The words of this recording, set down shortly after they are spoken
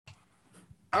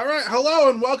All right, hello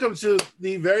and welcome to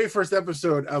the very first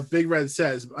episode of Big Red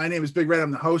Says. My name is Big Red.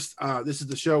 I'm the host. This is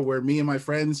the show where me and my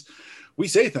friends, we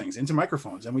say things into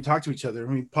microphones and we talk to each other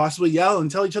and we possibly yell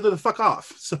and tell each other to fuck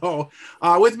off. So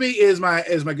with me is my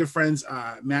good friends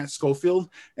Matt Schofield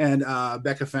and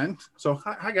Bekah Fenn. So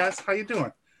hi guys, how you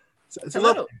doing? It's a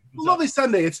lovely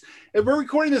Sunday. We're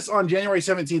recording this on January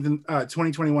 17th in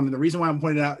 2021. And the reason why I'm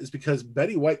pointing it out is because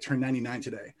Betty White turned 99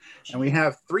 today. And we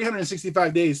have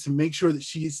 365 days to make sure that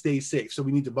she stays safe. So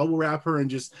we need to bubble wrap her and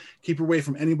just keep her away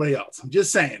from anybody else. I'm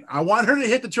just saying. I want her to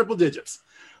hit the triple digits.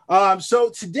 So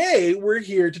today we're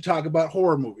here to talk about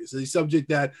horror movies, a subject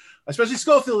that especially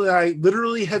Schofield and I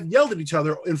literally have yelled at each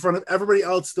other in front of everybody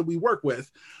else that we work with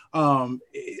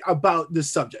about this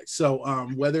subject. So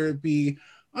whether it be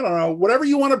I don't know, whatever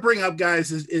you want to bring up, guys,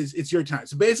 is it's your time.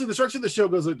 So basically, the structure of the show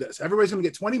goes like this. Everybody's going to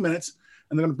get 20 minutes,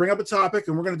 and they're going to bring up a topic,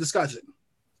 and we're going to discuss it.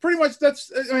 Pretty much,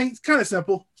 it's kind of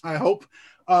simple, I hope.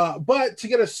 But to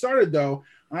get us started, though,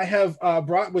 I have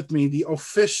brought with me the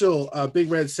official Big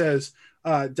Red Says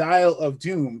Dial of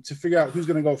Doom to figure out who's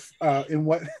going to go in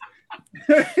what.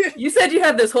 You said you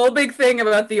had this whole big thing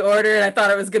about the order, and I thought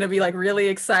it was going to be like really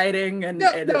exciting, and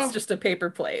it's just a paper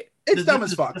plate. It's dumb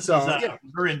as fuck. So yeah.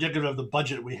 Very indicative of the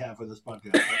budget we have for this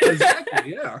podcast.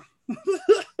 Exactly, yeah.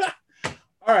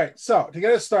 All right, so to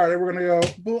get us started, we're gonna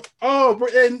go.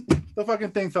 And the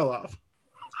fucking thing fell off.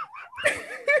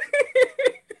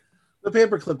 The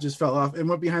paper clip just fell off and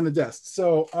went behind the desk.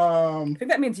 So I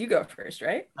think that means you go first,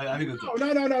 right? I think it's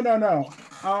no.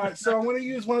 So I'm gonna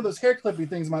use one of those hair clippy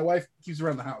things my wife keeps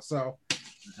around the house. So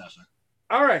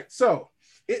all right, so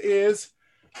it is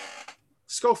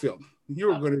Schofield.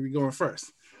 You're going to be going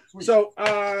first. Sweet. So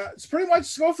it's pretty much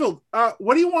Schofield.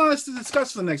 What do you want us to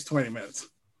discuss for the next 20 minutes?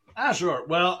 Sure.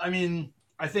 Well, I mean,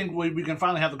 I think we can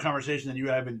finally have the conversation that you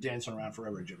have been dancing around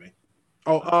forever, Jimmy.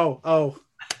 I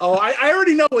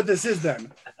already know what this is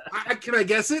then. Can I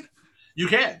guess it? You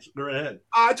can. Go ahead.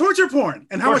 Torture porn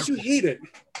and how much you hate it.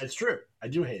 It's true. I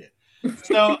do hate it.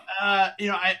 So,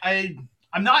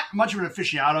 I'm not much of an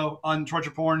aficionado on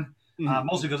torture porn,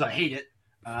 mostly because I hate it.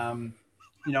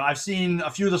 I've seen a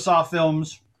few of the Saw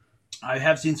films. I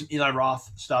have seen some Eli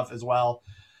Roth stuff as well.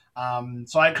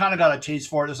 So I kind of got a taste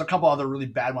for it. There's a couple other really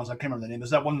bad ones. I can't remember the name. There's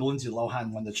that one, the Lindsay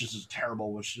Lohan one that's just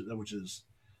terrible, which is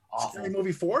awful. Scary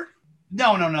Movie 4?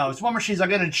 No. It's one where she's like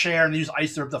in a chair and they use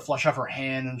ice syrup to flush off her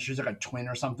hand and she's like a twin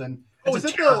or something. Is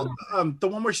it the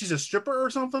one where she's a stripper or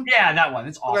something? Yeah, that one.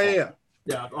 It's awful. Yeah,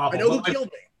 awful. I know who killed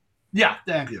me. Yeah,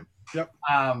 thank you. Yep.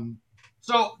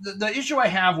 So the issue I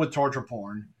have with torture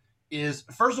porn is,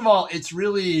 first of all, it's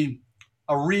really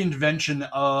a reinvention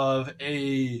of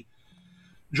a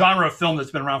genre of film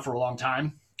that's been around for a long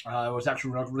time. It was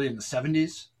actually really in the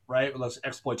 70s, right? With those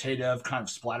exploitative kind of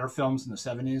splatter films in the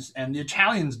 70s. And the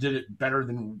Italians did it better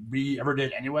than we ever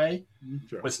did anyway.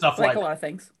 Sure. With stuff like a lot of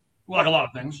things. Like a lot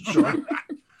of things, sure.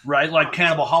 Right? Like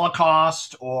Cannibal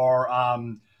Holocaust or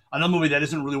another movie that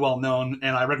isn't really well known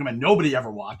and I recommend nobody ever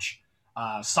watch,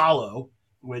 Salo,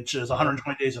 which is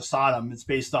 120 Days of Sodom. It's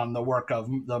based on the work of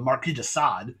the Marquis de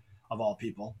Sade, of all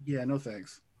people. Yeah, no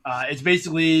thanks. It's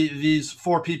basically these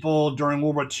four people during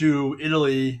World War II,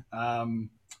 Italy,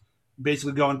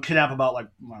 basically go and kidnap about like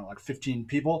 15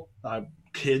 people,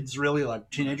 kids really, like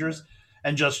teenagers,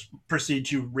 and just proceed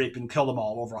to rape and kill them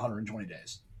all over 120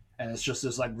 days. And it's just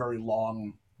this like very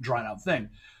long, drawn out thing.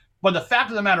 But the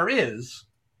fact of the matter is,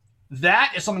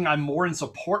 that is something I'm more in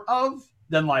support of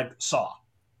than like Saw.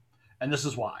 And this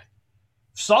is why.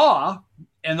 Saw,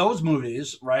 in those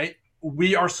movies, right,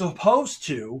 we are supposed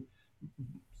to,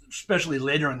 especially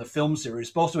later in the film series,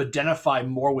 supposed to identify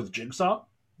more with Jigsaw,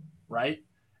 right?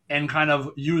 And kind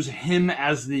of use him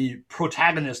as the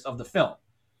protagonist of the film.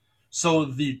 So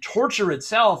the torture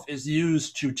itself is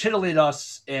used to titillate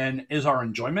us and is our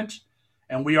enjoyment.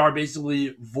 And we are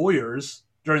basically voyeurs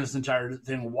during this entire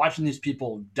thing, watching these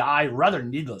people die rather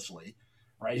needlessly,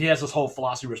 right? He has this whole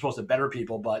philosophy we're supposed to better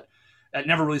people, but that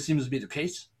never really seems to be the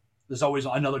case. There's always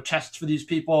another test for these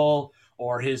people,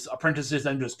 or his apprentices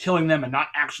then just killing them and not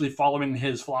actually following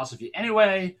his philosophy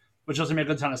anyway, which doesn't make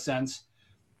a ton of sense.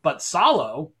 But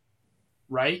Salo,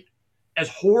 right, as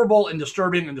horrible and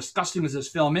disturbing and disgusting as this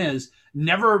film is,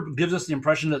 never gives us the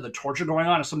impression that the torture going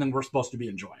on is something we're supposed to be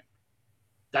enjoying.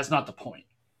 That's not the point.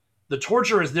 The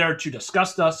torture is there to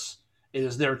disgust us. It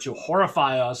is there to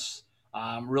horrify us,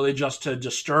 really just to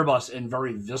disturb us in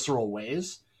very visceral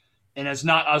ways. And it's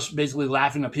not us basically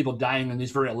laughing at people dying in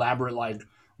these very elaborate, like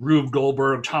Rube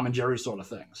Goldberg, Tom and Jerry sort of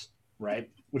things, right?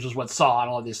 Which is what Saw and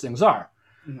all of these things are.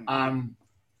 Mm-hmm.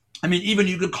 I mean, even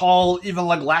you could call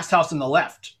like Last House on the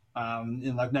Left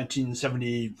in like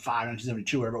 1975,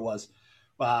 1972, whatever it was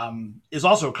is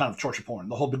also kind of torture porn,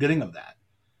 the whole beginning of that.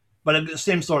 But the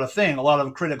same sort of thing. A lot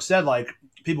of critics said, like,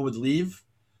 people would leave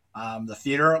the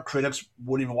theater. Critics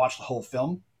wouldn't even watch the whole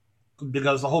film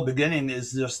because the whole beginning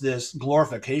is just this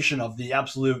glorification of the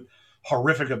absolute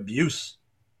horrific abuse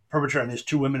perpetrated on these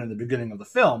two women in the beginning of the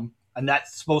film. And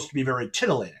that's supposed to be very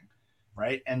titillating,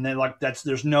 right? And then, like,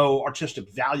 there's no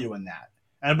artistic value in that.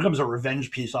 And it becomes a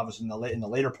revenge piece, obviously, in the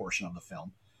later portion of the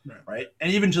film, right?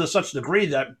 And even to such a degree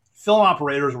that film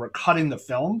operators were cutting the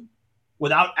film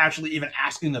without actually even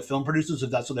asking the film producers if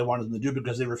that's what they wanted them to do,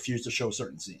 because they refused to show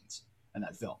certain scenes in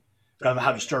that film. Kind of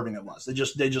how disturbing it was. They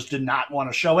just did not want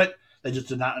to show it. They just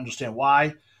did not understand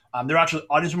why. There are actually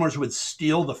audience members who would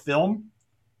steal the film,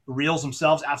 the reels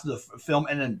themselves after the film,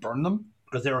 and then burn them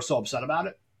because they were so upset about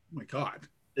it. Oh my God.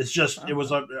 It's just, it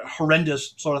was a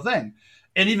horrendous sort of thing.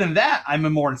 And even that I'm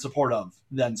more in support of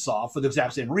than Saw for the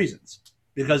exact same reasons,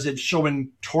 because it's showing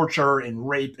torture and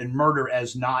rape and murder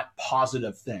as not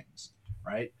positive things,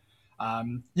 right?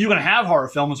 You're going to have horror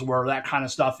films where that kind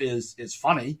of stuff is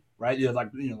funny, right? You have,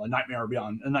 like, A Nightmare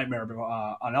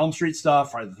on Elm Street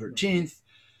stuff, Friday the 13th,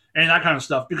 and that kind of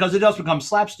stuff, because it does become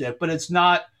slapstick, but it's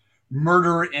not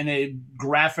murder in a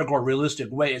graphic or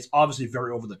realistic way. It's obviously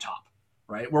very over the top,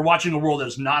 right? We're watching a world that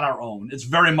is not our own. It's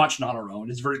very much not our own.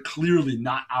 It's very clearly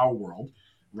not our world,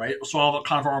 right? So all of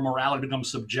kind of our morality becomes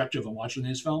subjective in watching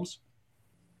these films.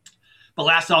 But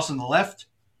Last House on the Left,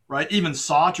 right? Even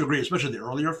Saw, to a degree, especially the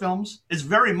earlier films, is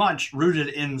very much rooted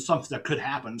in something that could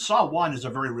happen. Saw 1 is a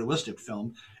very realistic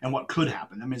film and what could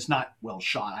happen. I mean, it's not well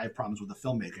shot. I have problems with the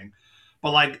filmmaking.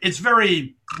 But, like, it's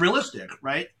very realistic,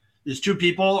 right? These two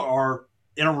people are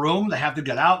in a room. They have to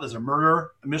get out. There's a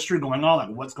murder, a mystery going on.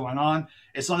 Like, what's going on?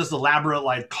 It's not this elaborate,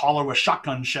 like, collar with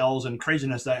shotgun shells and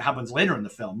craziness that happens later in the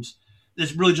films.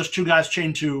 It's really just two guys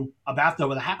chained to a bathtub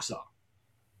with a hacksaw,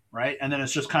 right? And then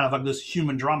it's just kind of like this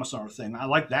human drama sort of thing. I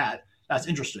like that. That's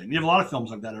interesting. You have a lot of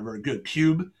films like that that are very good.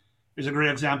 Cube is a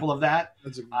great example of that.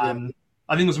 That's a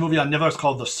I think there's a movie on Netflix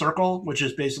called The Circle, which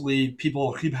is basically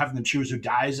people keep having to choose who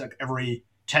dies, like, every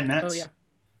 10 minutes,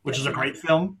 which is a great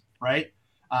film, right?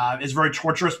 It's very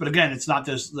torturous, but again, it's not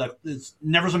this, like, it's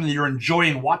never something that you're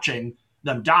enjoying watching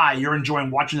them die. You're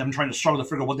enjoying watching them trying to struggle to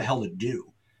figure out what the hell to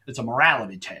do. It's a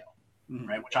morality tale,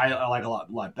 right? Which I like a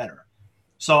lot better.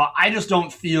 So I just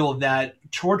don't feel that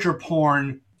torture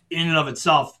porn in and of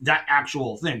itself, that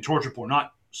actual thing, torture porn,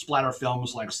 not splatter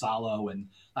films like Salo and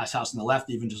Last House on the Left,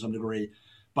 even to some degree,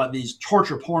 but these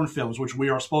torture porn films, which we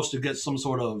are supposed to get some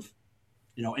sort of,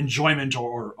 enjoyment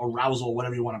or arousal,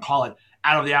 whatever you want to call it,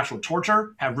 out of the actual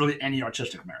torture, have really any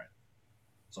artistic merit.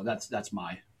 So that's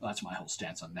my whole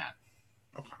stance on that.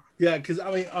 Yeah, because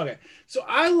I mean, okay. So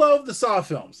I love the Saw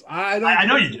films. I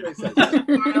know you do.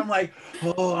 I'm like,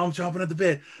 I'm chomping at the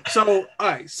bit. So, all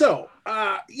right. So,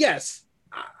 yes,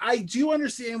 I do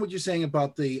understand what you're saying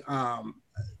about the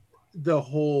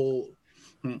whole.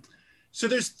 So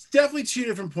there's definitely two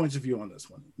different points of view on this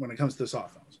one when it comes to the Saw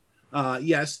films.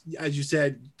 Yes, as you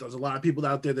said, there's a lot of people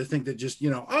out there that think that just,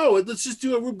 let's just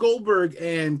do a Rube Goldberg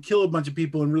and kill a bunch of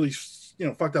people in really,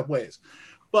 fucked up ways.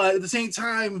 But at the same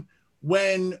time,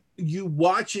 when you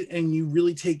watch it and you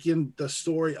really take in the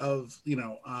story of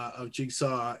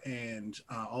Jigsaw and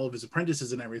all of his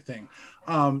apprentices and everything,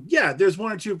 there's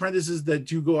one or two apprentices that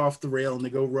do go off the rail and they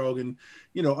go rogue. And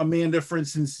Amanda, for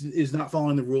instance, is not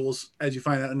following the rules, as you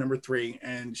find out in number 3,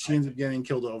 and she ends up getting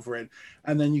killed over it.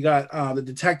 And then you got the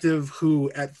detective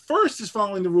who at first is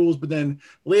following the rules, but then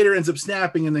later ends up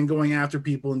snapping and then going after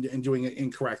people and doing it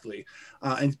incorrectly,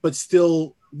 but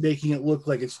still making it look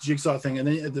like it's a Jigsaw thing. And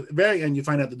then at the very end, you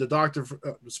find out that the doctor,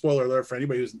 spoiler alert for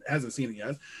anybody who hasn't seen it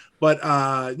yet, but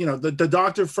the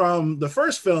doctor from the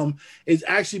first film has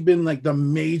actually been like the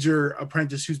major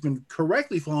apprentice who's been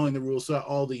correctly following the rules throughout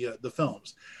all the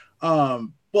films.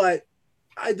 But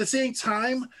at the same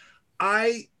time,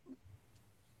 I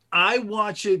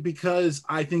watch it because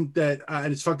I think that,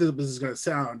 and as fucked up as this is going to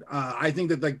sound, I think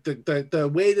that like the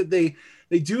way that they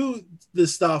do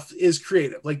this stuff is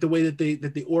creative. Like the way that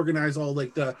they organize all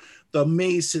like the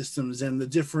maze systems and the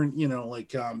different,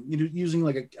 using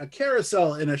like a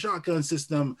carousel and a shotgun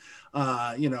system,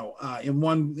 in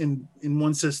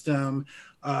one system.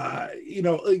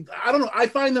 Like, I don't know. I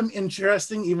find them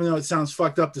interesting, even though it sounds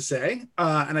fucked up to say.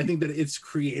 And I think that it's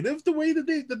creative the way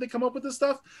that they come up with this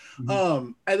stuff.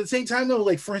 Mm-hmm. At the same time, though,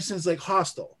 like for instance, like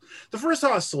Hostel. The first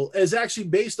Hostel is actually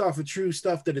based off of true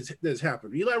stuff that has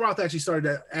happened. Eli Roth actually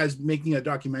started as making a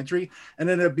documentary and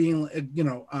ended up being,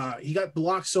 he got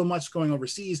blocked so much going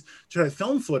overseas to try to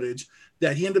film footage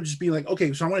that he ended up just being like,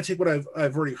 okay, so I'm going to take what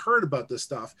I've already heard about this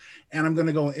stuff, and I'm going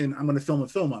to go and I'm going to film a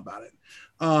film about it.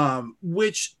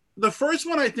 Which The first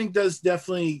one I think does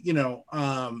definitely,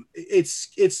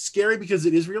 it's scary because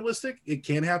it is realistic. It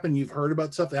can happen. You've heard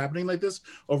about stuff happening like this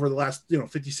over the last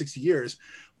 50, 60 years.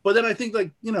 But then I think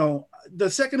the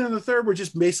second and the third were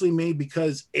just basically made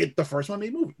because the first one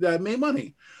made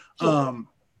money. Sure.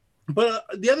 But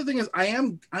the other thing is I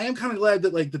am kind of glad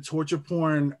that the torture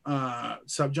porn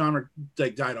subgenre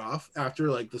died off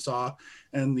after the Saw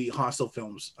and the Hostel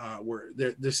films were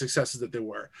the successes that they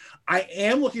were. I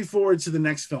am looking forward to the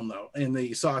next film though in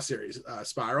the Saw series,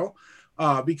 Spiral,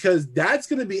 because that's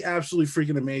going to be absolutely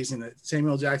freaking amazing. That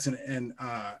Samuel Jackson and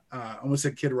I almost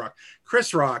said Kid Rock,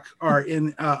 Chris Rock are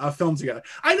in a film together.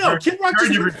 I know Kid Rock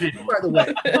just turned 50, by the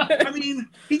way. I mean,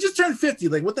 he just turned 50.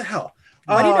 What the hell?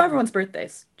 Why do you know everyone's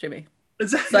birthdays, Jimmy?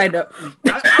 Exactly. Side note.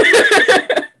 I'm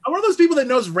one of those people that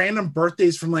knows random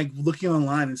birthdays from looking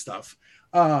online and stuff.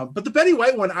 But the Betty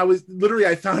White one, I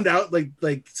found out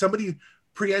somebody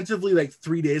preemptively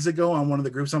 3 days ago on one of the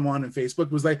groups I'm on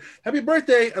Facebook was like, "Happy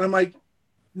birthday," and I'm like,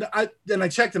 no, then I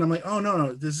checked and I'm like, oh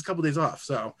no, this is a couple days off.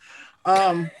 So,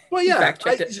 but yeah,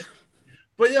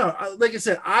 but yeah, like I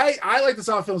said, I like the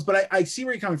Saw films, but I see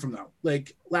where you're coming from though.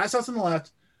 Last House on the Left,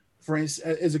 for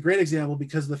instance, is a great example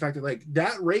because of the fact that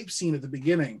that rape scene at the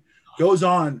beginning goes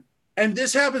on, and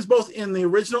this happens both in the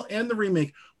original and the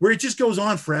remake, where it just goes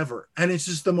on forever, and it's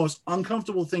just the most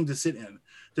uncomfortable thing to sit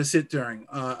during.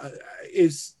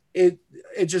 It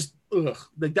just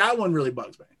that one really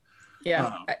bugs me.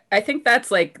 Yeah, I think that's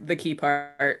the key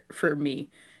part for me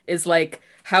is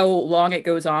how long it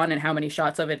goes on and how many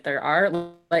shots of it there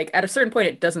are. At a certain point,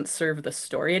 it doesn't serve the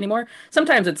story anymore.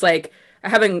 Sometimes it's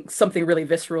having something really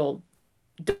visceral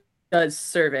does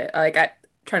serve it. I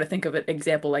trying to think of an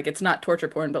example. It's not torture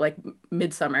porn, but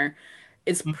Midsummer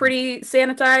is pretty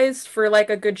sanitized for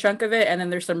a good chunk of it, and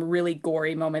then there's some really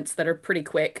gory moments that are pretty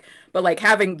quick. But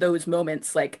having those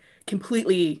moments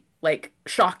completely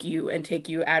shock you and take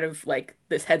you out of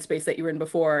this headspace that you were in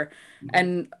before,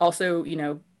 and also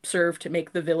serve to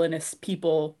make the villainous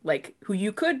people who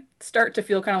you could start to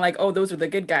feel kind of oh, those are the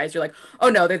good guys. You're oh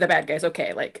no, they're the bad guys.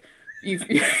 Okay, you've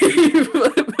I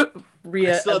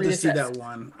still have to see that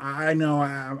one. I know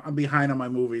I'm behind on my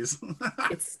movies.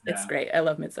 It's great. I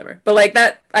love Midsummer, but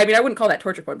that. I mean, I wouldn't call that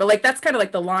torture porn, but that's kind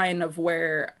of the line of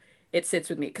where it sits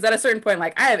with me, because at a certain point,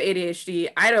 I have ADHD.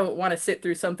 I don't want to sit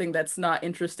through something that's not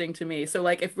interesting to me. So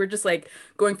if we're just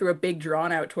going through a big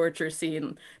drawn out torture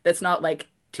scene that's not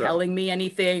telling me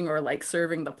anything or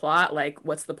serving the plot,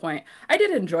 what's the point? I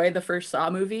did enjoy the first Saw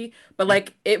movie,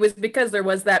 but it was because there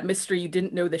was that mystery. You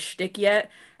didn't know the shtick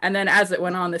yet, and then as it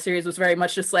went on, the series was very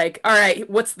much just all right,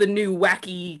 what's the new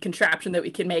wacky contraption that we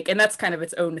can make? And that's kind of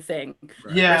its own thing.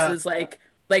 Right. Yeah. Versus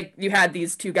you had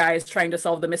these two guys trying to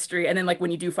solve the mystery, and then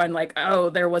when you do find oh,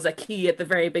 there was a key at the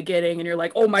very beginning, and you're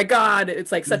oh my god, it's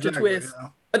such a twist. Yeah.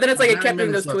 But then it's it kept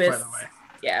doing those twists.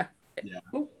 Yeah.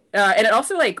 And it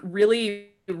also really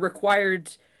required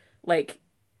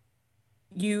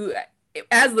you,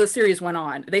 as the series went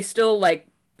on, they still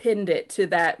pinned it to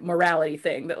that morality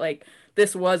thing that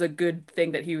this was a good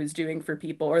thing that he was doing for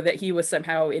people, or that he was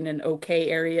somehow in an okay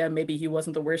area. Maybe he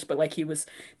wasn't the worst, but he was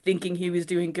thinking he was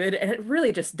doing good, and it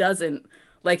really just doesn't.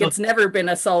 It's never been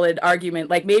a solid argument.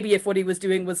 Maybe if what he was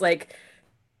doing was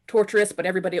torturous, but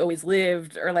everybody always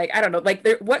lived, or I don't know,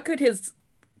 what could his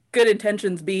good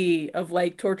intentions be of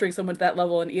torturing someone to that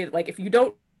level? And if you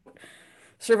don't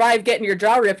survive getting your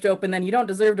jaw ripped open, then you don't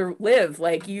deserve to live.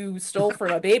 You stole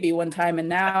from a baby one time, and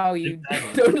now you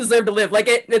don't deserve to live.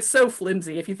 It's so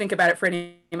flimsy if you think about it for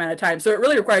any amount of time. So it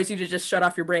really requires you to just shut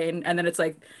off your brain, and then it's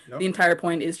the entire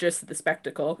point is just the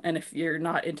spectacle. And if you're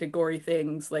not into gory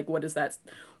things, what is that?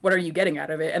 What are you getting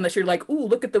out of it? Unless you're ooh,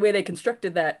 look at the way they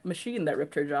constructed that machine that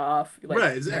ripped her jaw off.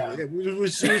 Right, exactly. Yeah.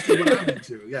 Which seriously what I'm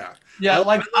into. Yeah. Yeah,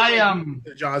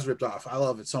 the jaw's ripped off. I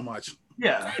love it so much.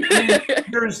 Yeah, I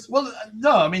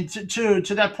mean,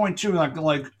 to that point too,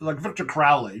 like Victor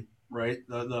Crowley, right?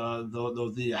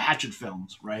 The Hatchet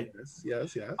films, right?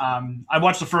 Yes. I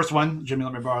watched the first one. Jimmy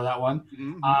let me borrow that one,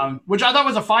 which I thought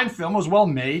was a fine film. It was well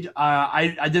made.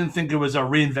 I didn't think it was a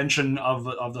reinvention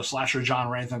of the slasher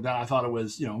genre or anything like that. I thought it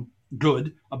was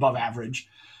good, above average,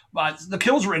 but the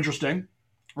kills were interesting,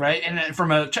 right? And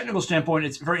from a technical standpoint,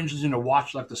 it's very interesting to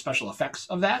watch the special effects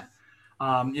of that.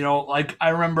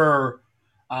 I remember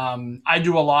I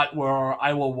do a lot where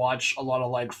I will watch a lot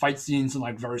of fight scenes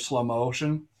in very slow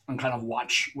motion and kind of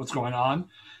watch what's going on.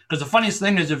 Because the funniest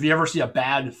thing is if you ever see a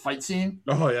bad fight scene,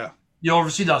 you'll ever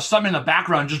see something in the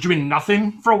background just doing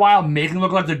nothing for a while, making it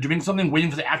look like they're doing something,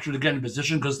 waiting for the actor to get in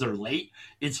position because they're late.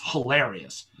 It's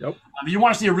hilarious. Yep. If you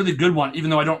want to see a really good one, even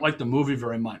though I don't like the movie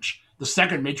very much, the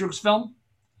second Matrix film,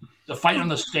 the fight on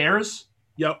the stairs.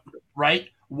 Yep. Right?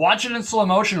 watch it in slow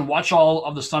motion and watch all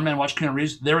of the stuntmen, watch Keanu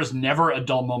Reeves. There is never a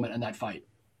dull moment in that fight.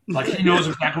 Like, he knows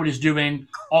exactly what he's doing.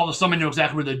 All the stuntmen know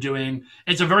exactly what they're doing.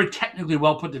 It's a very technically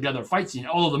well put together fight scene.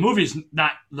 Although the movie's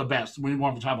not the best. We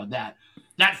won't talk about that.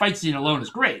 That fight scene alone is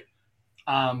great.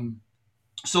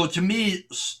 So to me,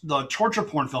 the torture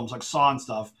porn films like Saw and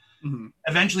stuff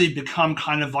eventually become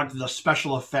kind of like the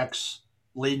special effects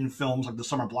laden films, like the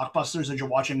summer blockbusters that you're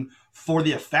watching for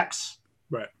the effects,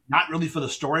 right? Not really for the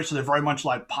story. So they're very much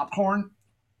like popcorn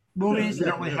movies. They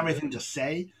don't really have anything to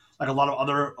say. Like a lot of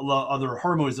other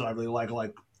horror movies that I really like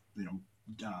Night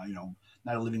of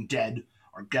the Living Dead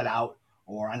or Get Out,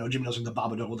 or I know Jimmy doesn't like the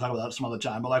Babadook. We'll talk about that some other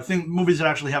time. But I think movies that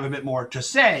actually have a bit more to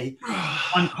say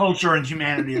on culture and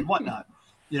humanity and whatnot.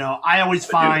 I always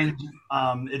find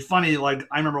it funny. Like,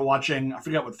 I remember watching, I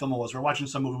forget what film it was. We were watching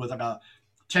some movie with like a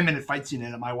 10-minute fight scene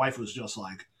in it. My wife was just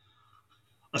like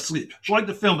asleep. She liked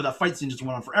the film, but that fight scene just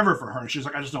went on forever for her. And she was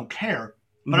like, I just don't care.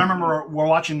 But I remember we're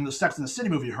watching the Sex and the City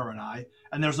movie, her and I,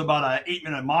 and there's about an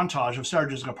 8-minute montage of Sarah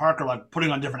Jessica Parker like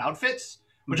putting on different outfits,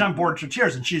 which I'm bored to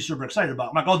tears, and she's super excited about.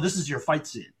 I'm like, oh, this is your fight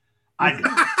scene. I get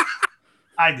it.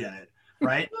 I get it,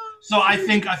 right? So I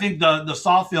think the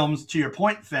Saw films, to your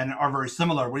point, Finn, are very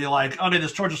similar. Where you're like, okay,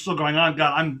 this torture's still going on.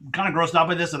 God, I'm kind of grossed out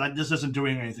by this, and this isn't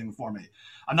doing anything for me.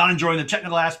 I'm not enjoying the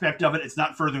technical aspect of it. It's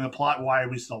not furthering the plot. Why are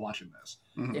we still watching this?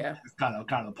 Yeah, it's kind of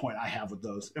the point I have with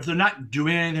those. If they're not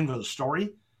doing anything for the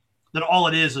story, then all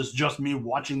it is just me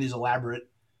watching these elaborate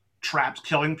traps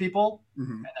killing people,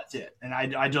 and that's it. And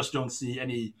I just don't see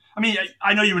any. I mean,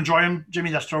 I know you enjoy them, Jimmy.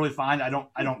 That's totally fine. I don't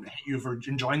hate you for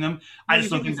enjoying them. I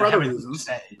just don't think they have anything to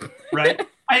say, right?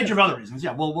 I hate you for other reasons.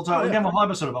 Yeah, we'll talk. We'll have a whole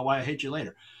episode about why I hate you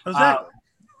later. Exactly.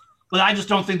 But I just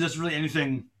don't think there's really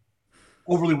anything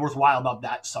overly worthwhile about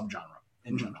that subgenre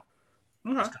in general.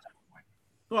 Okay.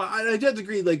 Well, I did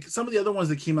agree. Like, some of the other ones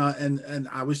that came out, and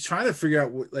I was trying to figure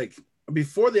out what, like,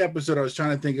 before the episode, I was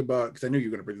trying to think about, because I knew you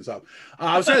were going to bring this up.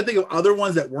 I was trying to think of other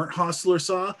ones that weren't Hostel or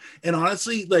Saw, and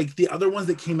honestly, like, the other ones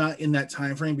that came out in that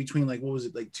time frame between, like, what was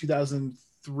it, like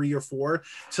 2003 or 4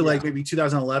 to like maybe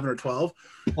 2011 or 12.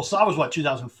 Well, Saw was what,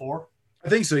 2004? I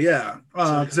think so, yeah.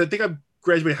 Because I think I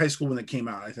graduated high school when it came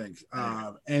out, I think.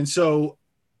 And so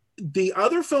the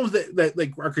other films that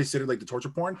like are considered like the torture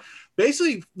porn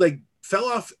basically like fell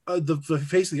off the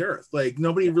face of the earth. Like,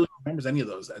 nobody really remembers any of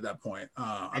those at that point.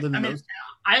 Other than those,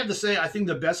 I have to say, I think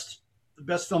the best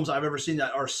films I've ever seen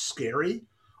that are scary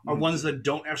are ones that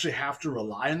don't actually have to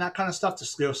rely on that kind of stuff to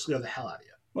scare the hell out of you.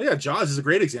 Well, yeah, Jaws is a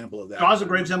great example of that. Jaws is a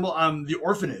great example. The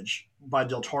Orphanage by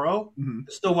Del Toro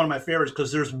is still one of my favorites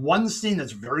because there's one scene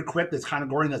that's very quick, that's kind of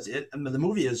gory, and that's it. And the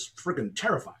movie is freaking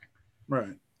terrifying.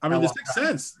 Right. I mean, The Sixth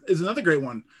Sense is another great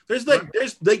one. There's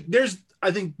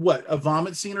I think a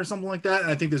vomit scene or something like that, and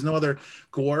I think there's no other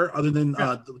gore other than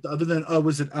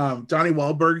was it Donnie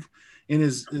Wahlberg in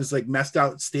his like messed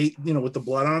out state, with the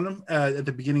blood on him at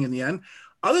the beginning and the end.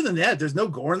 Other than that, there's no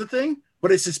gore in the thing,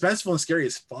 but it's suspenseful and scary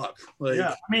as fuck. Like,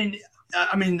 yeah,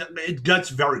 I mean, it gets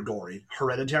very gory.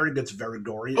 Hereditary gets very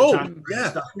gory. Oh,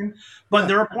 yeah. But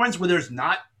there are points where there's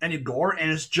not any gore,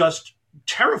 and it's just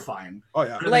terrifying. Oh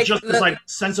yeah, like, it's just this like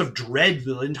sense of dread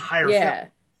the entire film.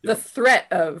 The threat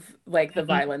of like the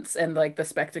violence and like the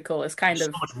spectacle is kind of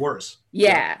so much worse.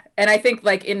 Yeah, and I think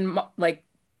like in like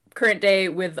current day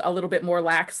with a little bit more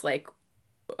lax like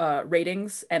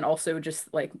ratings and also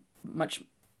just like much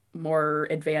more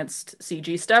advanced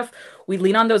CG stuff, we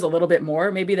lean on those a little bit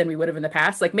more maybe than we would have in the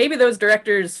past. Like, maybe those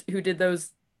directors who did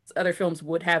those other films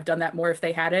would have done that more if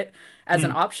they had it as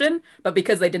an option, but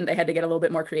because they didn't, they had to get a little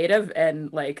bit more creative,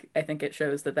 and like I think it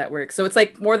shows that works. So it's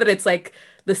like more that it's like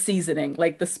the seasoning,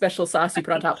 like the special sauce you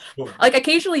put on top. Like,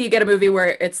 occasionally you get a movie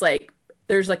where it's like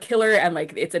there's a killer and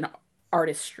like it's an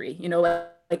artistry,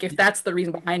 like if that's the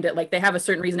reason behind it, like they have a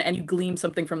certain reason and you glean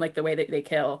something from like the way that they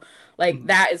kill, like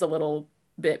that is a little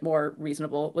bit more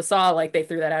reasonable. With Saw, like they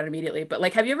threw that out immediately. But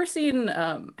like, have you ever seen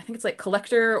I think it's like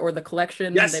Collector or The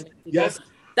Collection? Yes.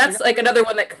 That's like another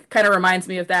one that kind of reminds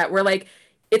me of that, where like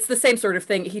it's the same sort of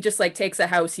thing. He just like takes a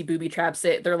house, he booby traps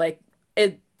it. They're like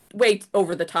way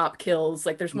over the top kills.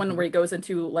 Like there's one where he goes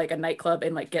into like a nightclub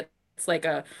and like gets like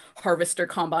a harvester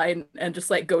combine and just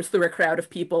like goes through a crowd of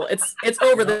people. It's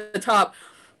over the top,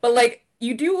 but like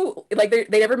you do like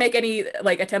they never make any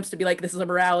like attempts to be like this is a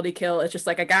morality kill. It's just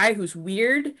like a guy who's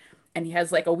weird and he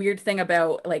has like a weird thing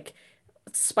about like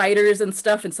spiders and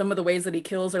stuff, and some of the ways that he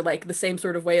kills are like the same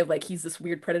sort of way of like he's this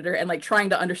weird predator and like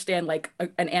trying to understand like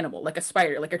an animal, like a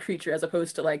spider, like a creature, as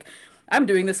opposed to like I'm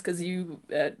doing this because you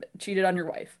cheated on your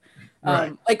wife.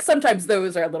 Right. Like sometimes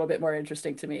those are a little bit more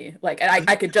interesting to me, like, and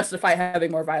I could justify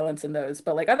having more violence in those,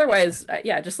 but like otherwise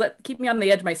just keep me on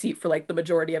the edge of my seat for like the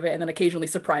majority of it, and then occasionally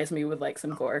surprise me with like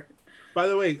some gore. By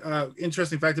the way,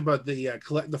 interesting fact about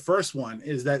the first one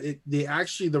is that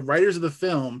the writers of the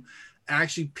film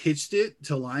actually pitched it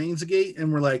to Lionsgate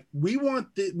and were like, we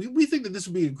think that this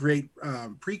would be a great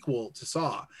prequel to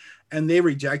Saw, and they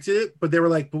rejected it. But they were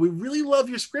like, but we really love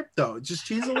your script though. Just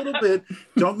change a little bit.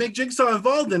 Don't make Jigsaw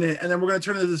involved in it, and then we're going to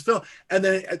turn it into this film. And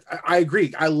then I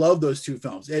agree. I love those two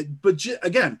films.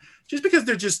 Again, just because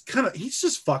they're just he's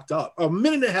just fucked up. A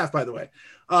minute and a half, by the way.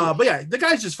 But yeah, the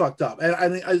guy's just fucked up.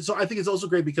 And so I think it's also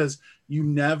great because you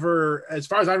never, as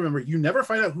far as I remember, you never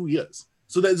find out who he is.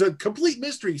 So there's a complete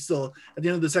mystery still at the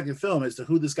end of the second film as to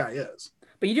who this guy is.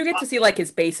 But you do get to see like his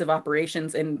base of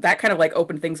operations, and that kind of like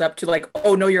opened things up to like,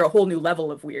 oh no, you're a whole new level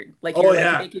of weird. Like you're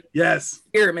making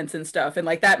experiments and stuff, and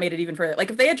like that made it even further. Like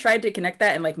if they had tried to connect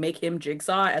that and like make him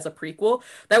Jigsaw as a prequel,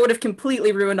 that would have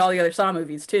completely ruined all the other Saw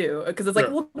movies too. Because it's like,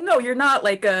 well, no, you're not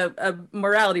like a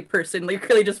morality person. Like, you're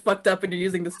clearly just fucked up, and you're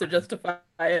using this to justify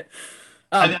it.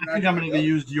 I think I'm going to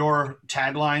use your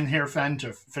tagline here, Fen,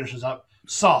 to finish this up.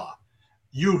 Saw,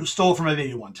 you stole from a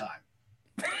baby one time.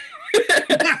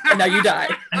 And now you die.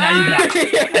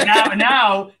 And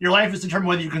now your life is determined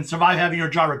whether you can survive having your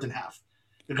jaw ripped in half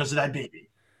because of that baby.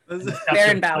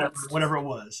 Fair and balanced. Whatever it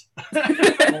was.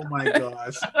 Oh my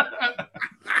gosh.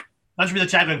 That should be the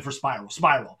tagline for Spiral.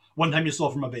 Spiral. One time you stole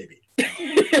from a baby.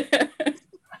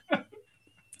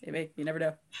 Maybe. You never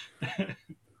know.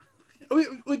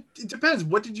 It depends.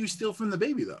 What did you steal from the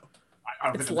baby, though?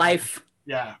 It's life.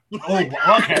 Yeah. Oh, okay.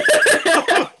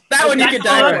 That one you could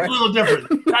die for. That's a little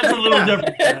different. That's a little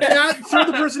different. Yeah, throw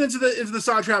the person into the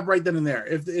saw trap right then and there.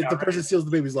 If the person steals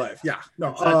the baby's life, yeah.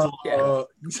 No. All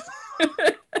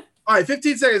right,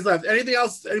 15 seconds left. Anything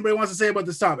else anybody wants to say about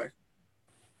this topic?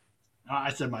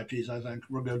 I said my piece. I think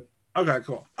we're good. Okay,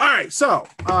 cool. All right, so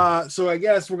I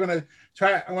guess we're gonna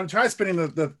try. I'm gonna try spinning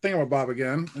the thingamabob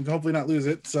again, and hopefully not lose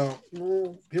it. So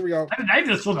here we go. I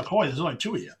even just flipped a coin. There's only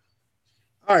two of you.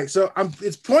 All right, so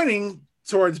it's pointing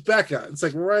towards Bekah. It's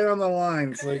like right on the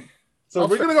line. It's like, so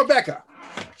we're gonna go Bekah.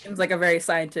 Seems like a very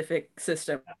scientific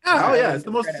system. Oh yeah, it's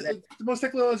the most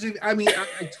technology. I mean,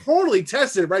 I totally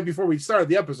tested it right before we started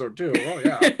the episode too. Oh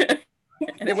yeah,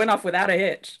 and it went off without a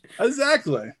hitch.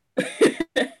 Exactly.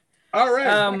 All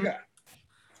right.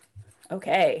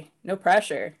 Okay, no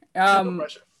pressure. No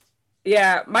pressure.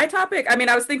 Yeah, my topic. I mean,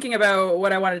 I was thinking about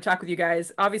what I wanted to talk with you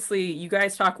guys. Obviously, you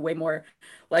guys talk way more.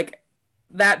 Like,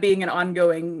 that being an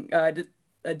ongoing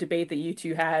a debate that you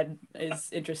two had is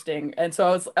interesting. And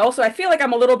so I feel like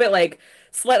I'm a little bit like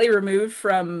slightly removed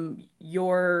from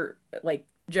your like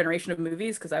generation of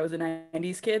movies because I was a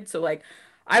 90s kid. So like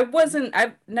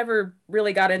I've never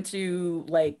really got into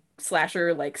like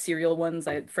slasher, like serial ones.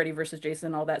 Freddy versus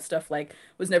Jason, all that stuff like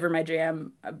was never my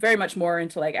jam. I'm very much more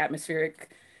into like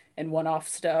atmospheric and one-off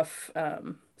stuff.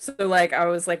 So like I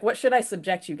was like, what should I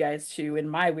subject you guys to in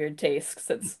my weird taste?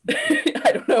 Since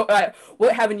I don't know,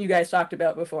 what haven't you guys talked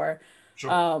about before? Sure.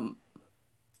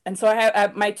 And so I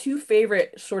have my two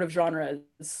favorite sort of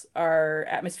genres are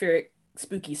atmospheric,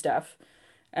 spooky stuff,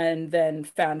 and then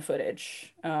found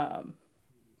footage.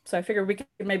 So I figured we could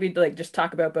maybe like just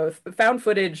talk about both. But found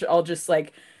footage, I'll just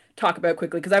like talk about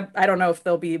quickly because I don't know if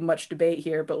there'll be much debate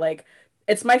here, but like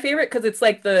it's my favorite because it's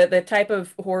like the type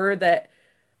of horror that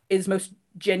is most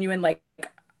genuine, like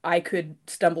I could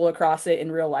stumble across it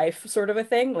in real life sort of a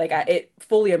thing. Like it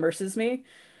fully immerses me.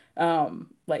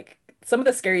 Like some of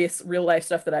the scariest real life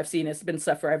stuff that I've seen has been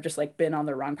stuff where I've just like been on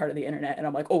the wrong part of the internet and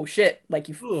I'm like, oh shit, like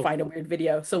you find a weird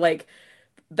video. So like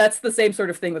that's the same sort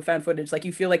of thing with found footage. Like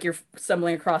you feel like you're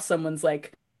stumbling across someone's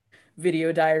like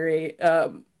video diary.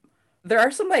 There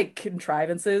are some like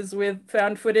contrivances with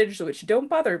found footage which don't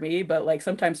bother me, but like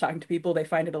sometimes talking to people, they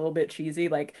find it a little bit cheesy.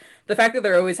 Like the fact that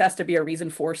there always has to be a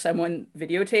reason for someone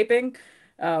videotaping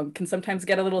can sometimes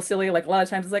get a little silly. Like a lot of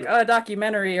times it's like, oh, a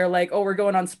documentary, or like, oh, we're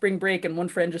going on spring break and one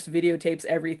friend just videotapes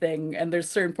everything. And there's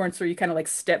certain points where you kind of like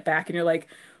step back and you're like,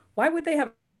 why would they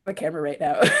have a camera right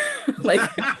now? Like,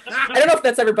 I don't know if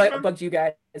that's ever bugged you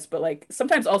guys, but like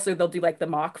sometimes also they'll do like the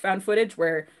mock found footage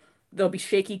where there'll be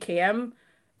shaky cam,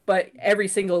 but every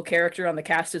single character on the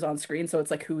cast is on screen, so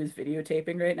it's like who is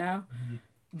videotaping right now. Mm-hmm.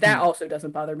 That also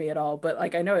doesn't bother me at all, but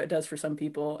like I know it does for some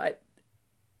people.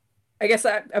 I guess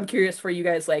I'm curious for you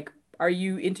guys, like, are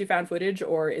you into found footage,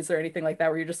 or is there anything like that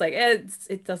where you're just like,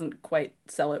 it doesn't quite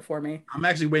sell it for me? I'm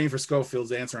actually waiting for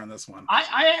Schofield's answer on this one.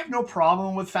 I have no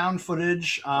problem with found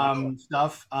footage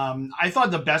stuff. I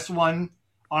thought the best one,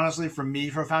 honestly, for me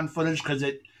for found footage, because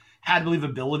it had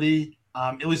believability,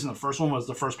 at least in the first one, was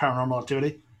the first Paranormal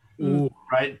Activity. Ooh.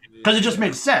 Right? Because it just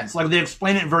makes sense. Like, they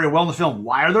explain it very well in the film.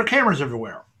 Why are there cameras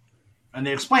everywhere? And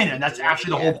they explain it, and that's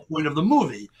actually the whole point of the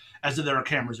movie, as that there are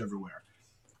cameras everywhere,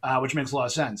 which makes a lot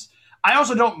of sense. I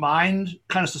also don't mind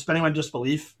kind of suspending my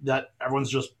disbelief that everyone's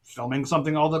just filming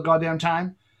something all the goddamn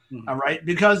time. All right.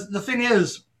 Because the thing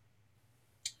is,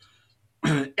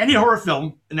 any horror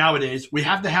film nowadays, we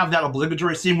have to have that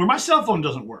obligatory scene where my cell phone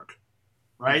doesn't work.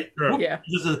 Right? Sure. Yeah.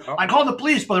 I call the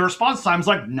police, but the response time is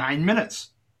like 9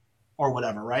 minutes or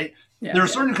whatever, right? Yeah. There are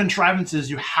certain contrivances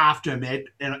you have to make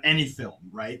in any film,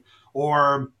 right?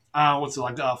 Or what's it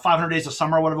like 500 Days of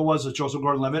Summer or whatever it was with Joseph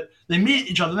Gordon-Levitt. They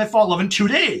meet each other and they fall in love in 2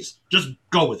 days. Just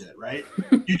go with it, right?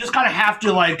 You just kind of have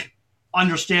to like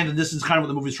understand that this is kind of what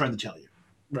the movie's trying to tell you.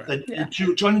 Right. That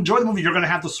to enjoy the movie, you're going to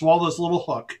have to swallow this little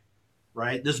hook,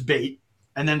 right? This bait,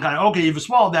 and then kind of, okay, you've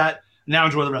swallowed that. Now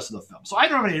enjoy the rest of the film. So I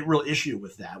don't have any real issue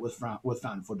with that, with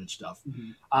found footage stuff.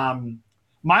 Mm-hmm.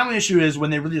 My only issue is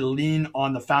when they really lean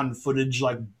on the found footage,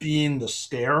 like being the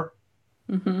scare,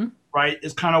 right?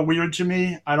 It's kind of weird to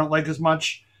me. I don't like as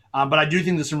much. But I do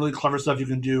think there's some really clever stuff you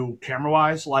can do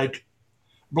camera-wise. Like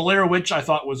Blair Witch I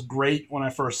thought was great when I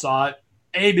first saw it.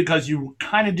 A, because you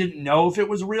kind of didn't know if it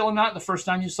was real or not the first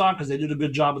time you saw it because they did a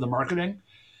good job of the marketing.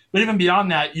 But even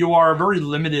beyond that, you are very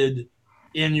limited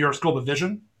in your scope of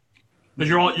vision.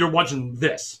 Because you're watching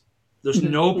this. There's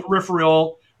no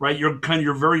peripheral, right? You're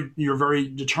very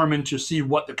determined to see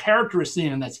what the character is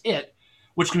seeing, and that's it,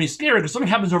 which can be scary because something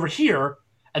happens over here,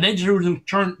 and they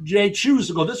choose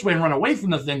to go this way and run away from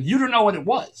the thing. You don't know what it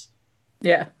was.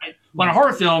 Yeah. Right? When a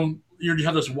horror film, you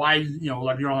have this wide,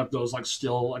 like you're on like those like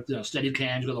still like steady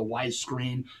cams, you got the wide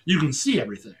screen, you can see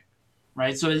everything,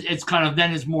 right? So it's kind of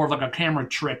then it's more of like a camera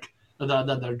trick that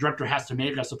the director has to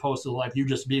make, as opposed to like you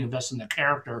just being invested in the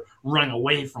character running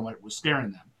away from what was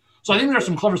scaring them. So I think there's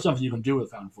some clever stuff you can do with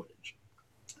found footage.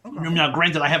 Okay. Now,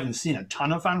 granted, I haven't seen a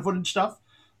ton of found footage stuff,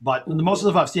 but the most of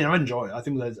the stuff I've seen, I enjoy it. I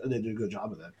think that they did a good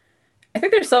job of it. I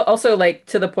think there's also like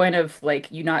to the point of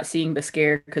like you not seeing the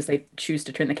scare because they choose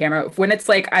to turn the camera. When it's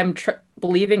like I'm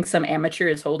believing some amateur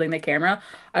is holding the camera,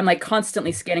 I'm like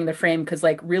constantly scanning the frame because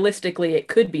like realistically it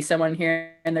could be someone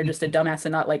here and they're just a dumbass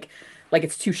and not like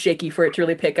it's too shaky for it to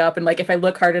really pick up. And like if I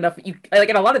look hard enough, you like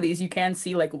in a lot of these you can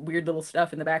see like weird little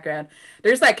stuff in the background.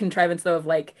 There's that contrivance though of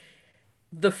like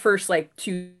the first like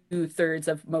 2/3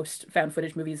 of most found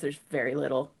footage movies, there's very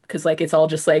little because like it's all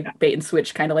just like bait and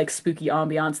switch kind of like spooky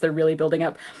ambiance they're really building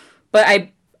up. But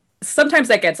I sometimes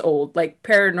that gets old. Like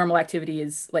Paranormal Activity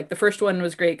is like the first one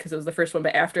was great because it was the first one,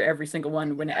 but after every single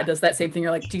one when it does that same thing,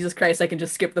 you're like, Jesus Christ, I can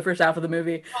just skip the first half of the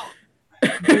movie.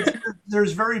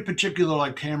 There's very particular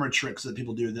like camera tricks that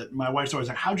people do that my wife's always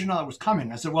like, how'd you know that was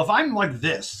coming? I said, well, if I'm like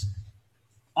this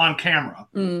on camera,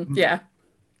 yeah.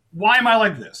 Why am I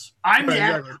like this?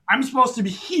 I'm supposed to be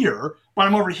here, but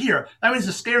I'm over here. That means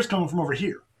the scare's coming from over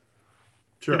here.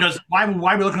 Sure. Because why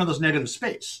are we looking at this negative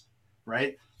space,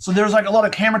 right? So there's like a lot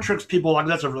of camera tricks people like.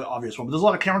 That's a really obvious one, but there's a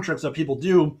lot of camera tricks that people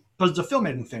do because it's a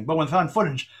filmmaking thing. But when found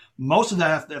footage, most of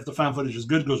that, if the found footage is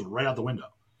good, goes right out the window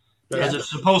because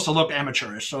it's supposed to look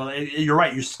amateurish. So you're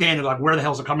right. You scan it like, where the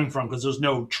hell is it coming from? Because there's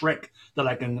no trick that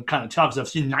I can kind of tell because I've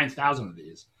seen 9,000 of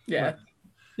these. Yeah. But,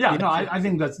 yeah. No, I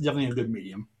think that's definitely a good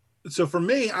medium. So for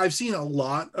me, I've seen a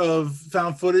lot of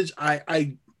found footage.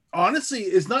 I honestly,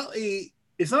 it's not a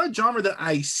genre that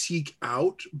I seek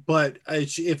out, but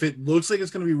if it looks like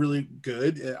it's going to be really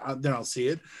good, then I'll see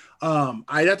it.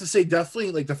 I'd have to say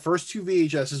definitely like the first 2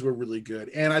 VHSs were really good.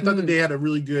 And I thought that they had a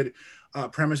really good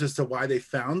premise as to why they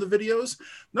found the videos.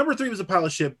 Number 3 was a pile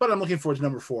of shit, but I'm looking forward to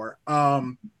number 4.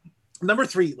 Number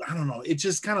 3, I don't know. It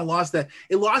just kind of lost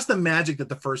the magic that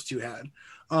the first 2 had.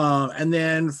 And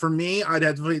then for me, I'd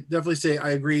have to definitely say I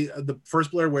agree. The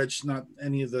first Blair Witch, not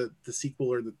any of the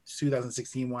sequel or the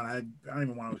 2016 one. I don't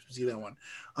even want to see that one.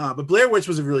 But Blair Witch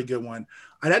was a really good one.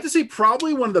 I'd have to say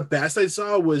probably one of the best I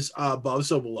saw was Above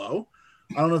So Below.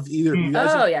 I don't know if either of you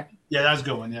guys. Oh yeah, that's a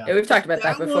good one. Yeah, we've talked about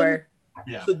that before.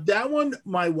 Yeah. So that one,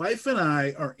 my wife and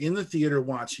I are in the theater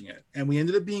watching it, and we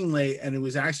ended up being late, and it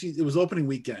was opening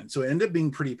weekend, so it ended up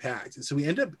being pretty packed. And so we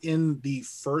ended up in the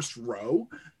first row.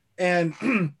 And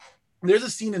there's a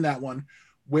scene in that one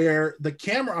where the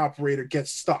camera operator gets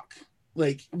stuck,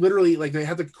 like literally, like they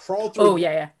have to crawl through. Oh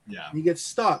yeah. He gets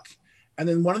stuck, and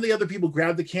then one of the other people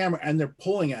grabbed the camera and they're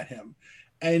pulling at him,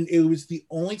 and it was the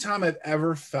only time I've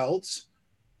ever felt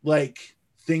like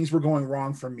things were going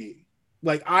wrong for me.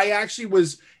 Like I actually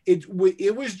was,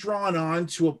 it was drawn on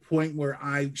to a point where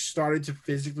I started to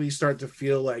physically start to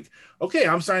feel like, okay,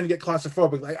 I'm starting to get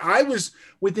claustrophobic. Like I was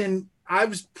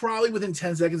probably within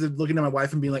 10 seconds of looking at my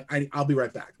wife and being like, I'll be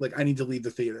right back. Like I need to leave the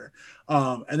theater.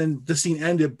 And then the scene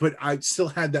ended, but I still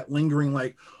had that lingering,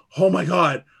 like, oh my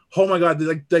God.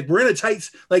 Like we're in a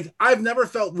tight, like I've never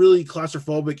felt really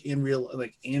claustrophobic in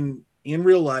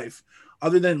real life.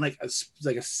 other than like a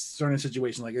certain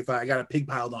situation, like if I got a pig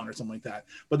piled on or something like that.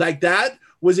 But like that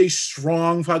was a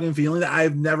strong fucking feeling that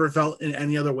I've never felt in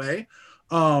any other way.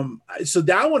 So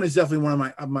that one is definitely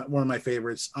one of my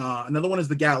favorites. Another one is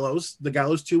The Gallows. The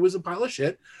Gallows 2 was a pile of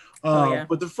shit.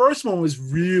 But the first one was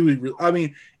really, I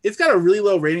mean, it's got a really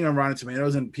low rating on Rotten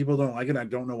Tomatoes and people don't like it. I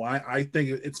don't know why. I think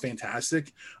it's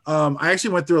fantastic. I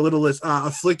actually went through a little list.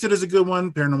 Afflicted is a good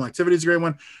one. Paranormal Activity is a great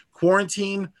one.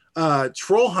 Quarantine,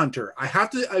 Troll Hunter. I have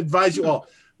to advise you all,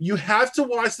 you have to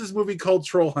watch this movie called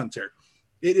Troll Hunter.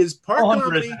 It is part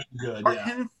comedy. Good, part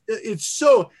yeah. It's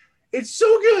so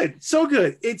good. So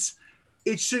good.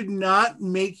 It should not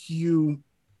make you,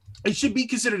 it should be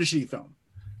considered a shitty film.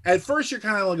 At first, you're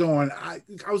kind of going, I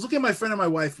was looking at my friend and my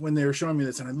wife when they were showing me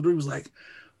this, and I literally was like,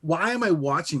 why am I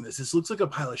watching this? This looks like a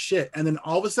pile of shit. And then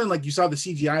all of a sudden, like you saw the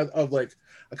CGI of like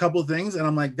a couple of things, and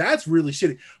I'm like, that's really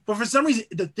shitty. But for some reason,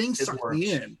 the thing sucked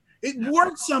me in. It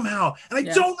worked somehow, and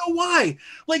I don't know why.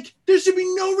 Like, there should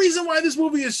be no reason why this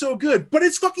movie is so good, but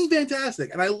it's fucking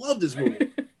fantastic, and I love this movie.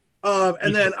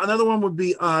 And then another one would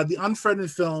be the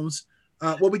Unfriended films.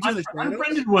 What we do in the Shadows.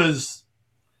 Unfriended was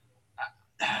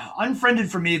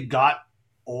Unfriended for me got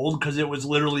old because it was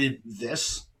literally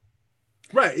this.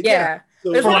 Right. Yeah.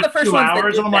 So It was one of the first 2 ones that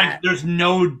hours, did and I'm that. like,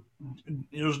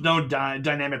 there's no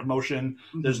dynamic motion.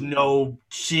 There's no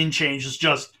scene change. It's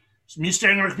just me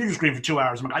staring at a computer screen for 2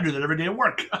 hours. I'm like, I do that every day at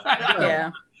work.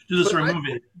 Yeah. Do this for a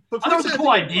movie. I thought it was a cool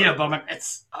idea, but I'm like,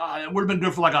 it would have been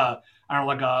good for like a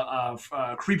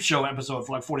creep show episode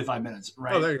for like 45 minutes,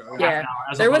 right? Oh, there you go. Yeah.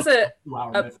 There was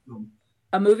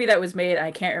a movie that was made,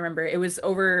 I can't remember. It was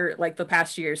over like the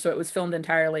past year, so it was filmed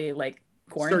entirely like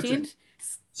quarantined.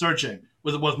 Searching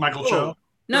with Michael Cho.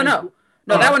 No.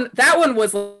 That one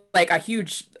was like a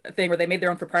huge thing where they made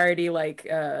their own proprietary like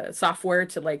software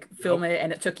to like film it,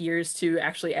 and it took years to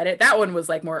actually edit. That one was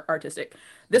like more artistic.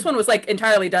 This one was like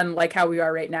entirely done like how we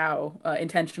are right now,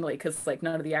 intentionally, because like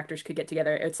none of the actors could get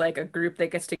together. It's like a group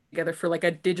that gets together for like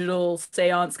a digital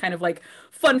seance kind of like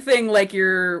fun thing, like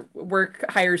your work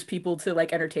hires people to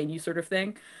like entertain you sort of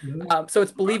thing. So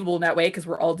it's believable in that way because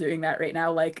we're all doing that right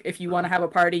now. Like if you want to have a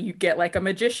party, you get like a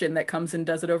magician that comes and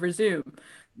does it over Zoom.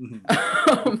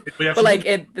 But like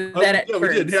it we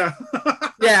did, yeah.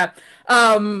 Yeah.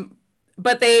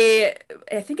 But I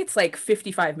think it's like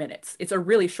 55 minutes. It's a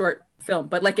really short film,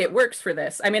 but like it works for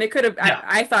this. I mean, it could have,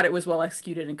 I thought it was well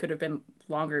executed and could have been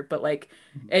longer, but like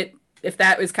if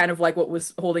that was kind of like what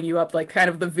was holding you up, like kind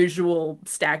of the visual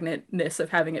stagnantness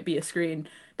of having it be a screen,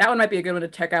 that one might be a good one to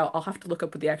check out. I'll have to look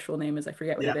up what the actual name is. I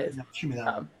forget what it is. Yeah, shoot me that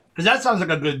one. Because that sounds like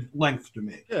a good length to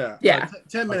me. Yeah.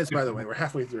 10 minutes, by the way. We're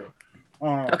halfway through.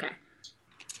 Okay.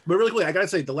 But really quickly, I gotta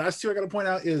say, the last two I gotta point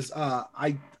out is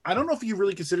I don't know if you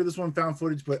really consider this one found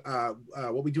footage, but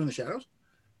What We Do in the Shadows.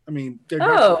 I mean,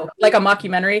 like a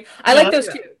mockumentary. I like those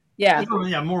too. Yeah.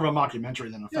 Yeah, more of a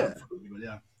mockumentary than a found footage, but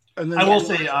yeah. And then I will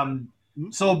say,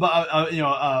 So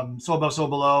Above, So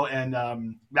Below, and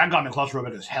that got me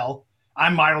claustrophobic as hell.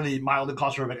 I'm mildly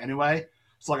claustrophobic anyway.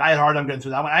 So like I had a hard time getting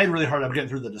through that one. I had really hard time getting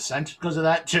through The Descent because of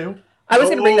that too. I was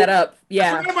gonna bring that up.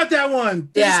 Yeah. I forgot about that one.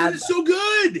 It's so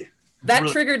good. That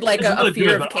triggered like a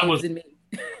fear of caves in me.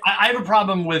 I have a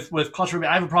problem with claustrophobia.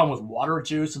 I have a problem with water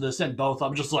too. So The Descent both.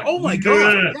 I'm just like, oh my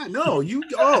god, yeah, no,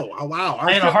 wow.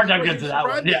 I had a hard time getting to that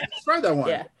one. Yeah, tried that one.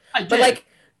 Yeah, but like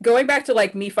going back to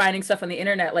like me finding stuff on the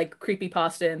internet, like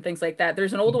creepypasta and things like that.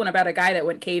 There's an old one about a guy that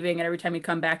went caving, and every time he'd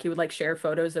come back, he would like share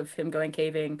photos of him going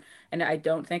caving. And I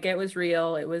don't think it was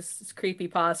real. It was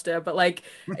creepypasta. But like,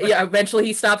 yeah, eventually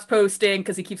he stops posting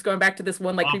because he keeps going back to this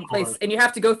one like creepy place, and you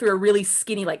have to go through a really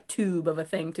skinny like tube of a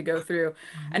thing to go through,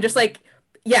 and just like.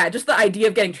 Yeah, just the idea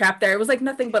of getting trapped there. It was like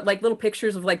nothing but like little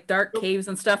pictures of like dark caves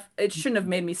and stuff. It shouldn't have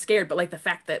made me scared, but like the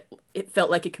fact that it felt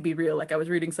like it could be real, like I was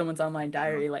reading someone's online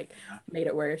diary, like made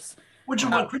it worse. Which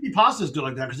creepypastas do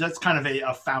like that because that's kind of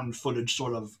a found footage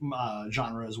sort of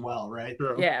genre as well, right?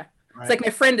 Yeah. Right. It's like my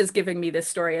friend is giving me this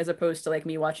story as opposed to like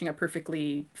me watching a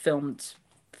perfectly filmed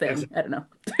thing. I don't know.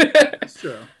 That's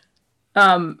true.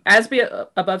 As Be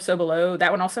Above, So Below,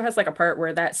 that one also has like a part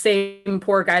where that same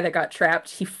poor guy that got trapped,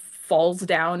 he falls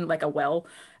down like a well,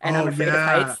 and I'm afraid of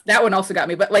heights. That one also got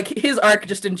me, but like his arc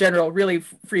just in general really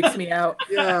freaks me out.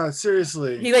 Yeah,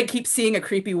 seriously. He like keeps seeing a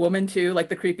creepy woman too, like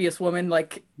the creepiest woman,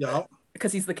 like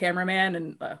because he's the cameraman,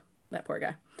 and that poor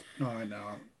guy. Oh, I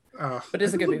know. But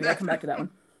it's a good movie. I'll come back to that one.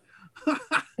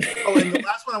 And the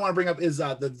last one I want to bring up is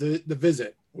the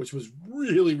Visit, which was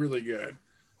really, really good.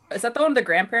 Is that the one with the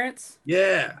grandparents?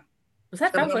 Yeah. Was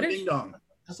that found footage? Ding dong.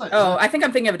 I think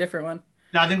I'm thinking of a different one.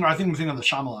 Yeah, I think I'm thinking of the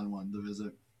Shyamalan one, The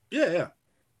Visit. Yeah.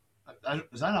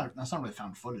 That's not really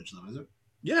found footage though, is it?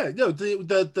 Yeah, no,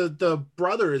 the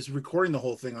brother is recording the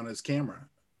whole thing on his camera.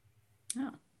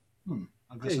 Oh.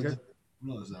 I guess I didn't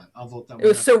realize that. I'll vote that It one.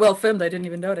 was so well filmed, I didn't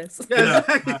even notice. Yeah,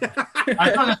 exactly.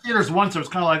 I saw it in the theaters once. It was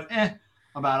kind of like,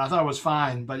 about it. I thought it was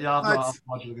fine, but yeah, I'll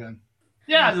watch it again.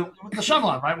 Yeah, the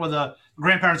Shyamalan, right? Where the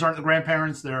grandparents aren't the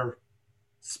grandparents. They're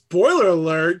Spoiler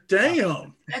alert.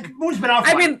 Damn. That movie's been out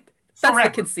for I mean, that's forever.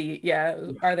 the conceit. Yeah.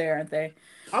 Are they, aren't they?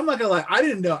 I'm not gonna lie. I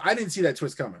didn't see that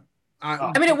twist coming.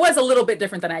 I mean, it was a little bit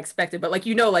different than I expected, but like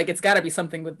like it's got to be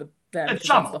something with them. It's That's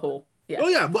Shyamalan. the whole. Yeah. Oh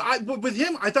yeah, but with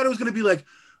him, I thought it was gonna be like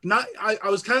not. I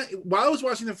was kind of while I was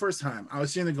watching the first time, I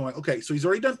was sitting there going, okay, so he's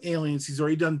already done Aliens, he's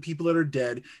already done People That Are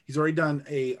Dead, he's already done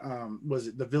a was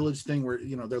it the Village thing where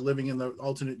they're living in the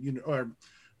alternate or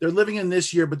they're living in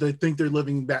this year, but they think they're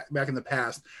living back in the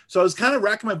past. So I was kind of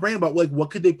racking my brain about like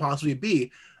what could they possibly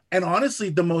be. And honestly,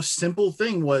 the most simple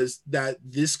thing was that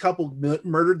this couple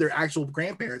murdered their actual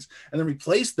grandparents and then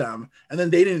replaced them, and then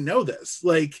they didn't know this.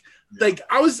 Like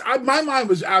my mind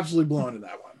was absolutely blown in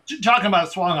that one. Talking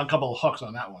about swallowing a couple of hooks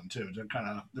on that one too, to kind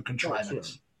of the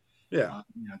contrivance. Yeah,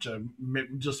 to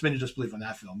just made you disbelief on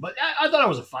that film. But I thought it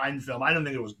was a fine film. I didn't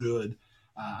think it was good.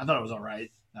 I thought it was all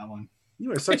right. That one.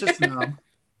 You are such a snob.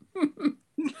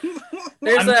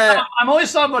 I'm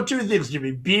always talking about two things,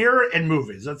 Jimmy: beer and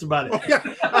movies. That's about it. Oh,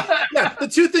 yeah, the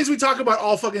two things we talk about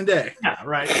all fucking day. Yeah,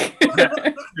 right.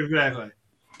 Exactly.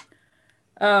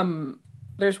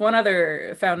 There's one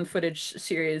other found footage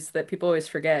series that people always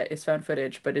forget is found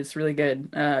footage, but it's really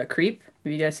good. Creep.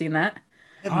 Have you guys seen that?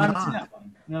 I haven't seen that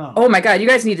one. No. Oh my God, you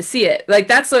guys need to see it. Like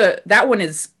that one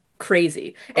is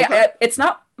crazy. Okay. It's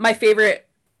not my favorite,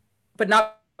 but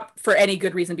not for any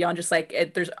good reason beyond just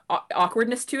like there's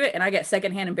awkwardness to it, and I get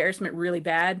secondhand embarrassment really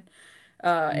bad,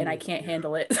 and I can't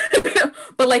handle it.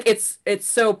 But like it's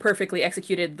so perfectly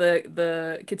executed.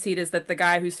 The conceit is that the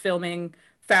guy who's filming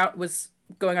was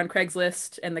going on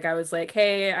Craigslist, and the guy was like,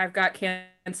 "Hey, I've got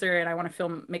cancer, and I want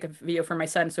to make a video for my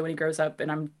son, so when he grows up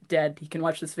and I'm dead, he can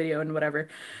watch this video and whatever."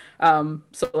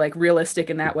 So like realistic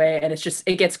in that way, and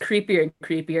it gets creepier and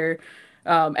creepier.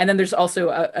 And then there's also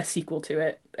a sequel to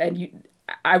it, and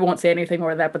I won't say anything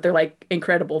more of that, but they're like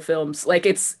incredible films. Like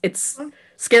it's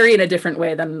scary in a different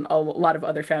way than a lot of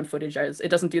other found footage is. It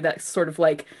doesn't do that sort of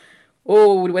like,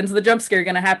 oh, when's the jump scare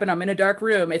gonna happen? I'm in a dark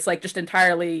room. It's like just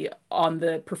entirely on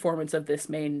the performance of this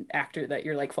main actor that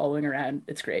you're like following around.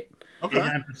 It's great. Okay.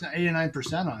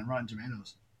 89% on Rotten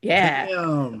Tomatoes.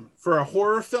 Yeah. For a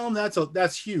horror film,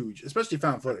 that's huge, especially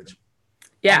found footage.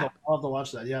 Yeah. I'll have to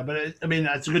watch that. Yeah, but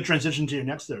it's a good transition to your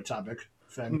next topic,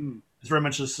 Finn. It's very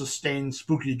much a sustained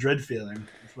spooky dread feeling.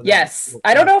 Yes.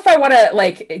 I don't know if I want to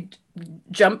like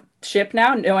jump ship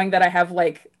now, knowing that I have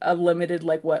like a limited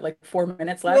 4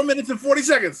 minutes left. 4 minutes and 40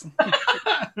 seconds.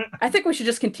 I think we should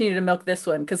just continue to milk this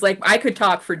one because like I could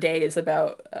talk for days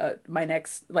about my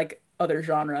next like other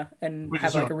genre and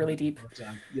have like a really deep.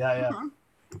 Yeah.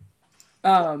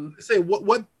 Say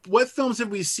what films have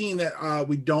we seen that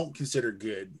we don't consider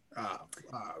good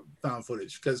found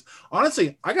footage? Because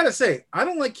honestly, I gotta say, I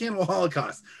don't like Cannibal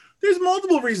Holocaust. There's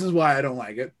multiple reasons why I don't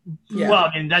like it. Yeah. Well,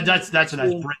 I mean that's a nice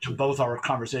bridge of both our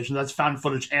conversations. That's found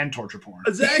footage and torture porn.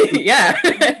 Exactly. Yeah.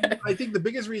 I think the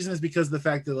biggest reason is because of the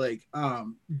fact that like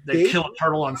they kill a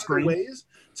turtle on screen.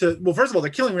 Well, first of all,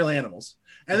 they're killing real animals,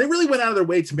 and they really went out of their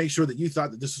way to make sure that you thought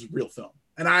that this was a real film.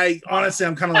 And I'm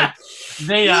kind of like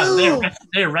they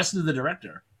arrested the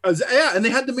director. Yeah, and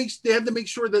they had to make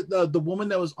sure that the woman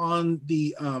that was on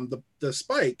the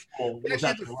spike, they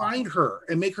had to find her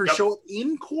and make her show up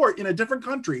in court in a different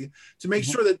country to make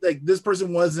sure that like this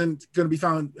person wasn't going to be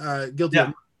found guilty.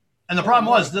 Yeah. And the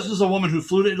problem was this is a woman who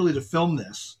flew to Italy to film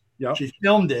this. Yep. She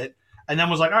filmed it and then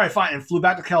was like, all right, fine, and flew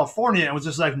back to California and was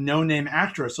just like no-name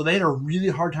actress. So they had a really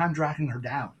hard time tracking her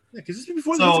down. Yeah, because this is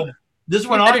before this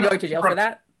went on. I didn't go to jail for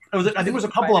that. I think it was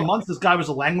a couple of months. This guy was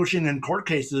languishing in court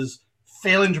cases,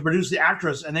 failing to produce the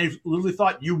actress, and they literally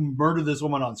thought you murdered this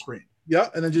woman on screen. Yeah,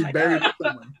 and then just buried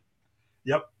someone.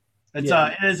 Yep,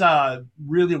 it is a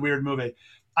really weird movie.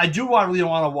 I do really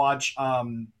want to watch.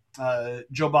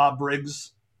 Joe Bob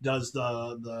Briggs does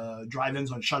the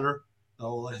drive-ins on Shudder.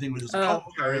 Oh, I think it was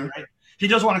right? He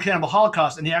does one on Cannibal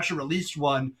Holocaust, and he actually released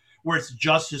one where it's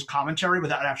just his commentary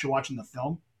without actually watching the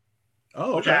film.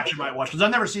 Oh, okay. Which I actually might watch because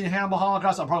I've never seen Cannibal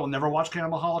Holocaust. I probably will never watch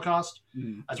Cannibal Holocaust.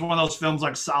 It's one of those films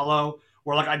like Salo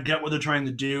where like I get what they're trying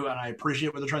to do and I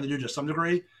appreciate what they're trying to do to some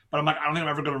degree, but I'm like I don't think I'm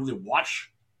ever going to really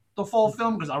watch the full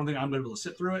film because I don't think I'm going to be able to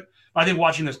sit through it. But I think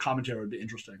watching this commentary would be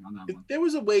interesting on that one. If there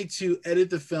was a way to edit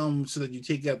the film so that you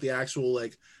take out the actual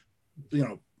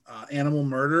animal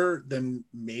murder, then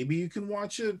maybe you can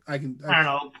watch it. I don't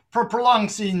know. For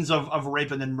prolonged scenes of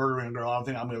rape and then murdering a girl, I don't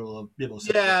think I'm going to be able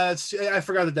to sit I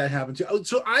forgot that happened too.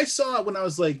 So I saw it when I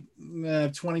was like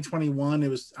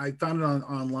 2021. I found it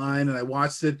online and I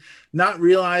watched it, not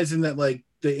realizing that like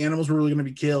the animals were really going to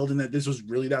be killed and that this was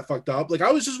really that fucked up. Like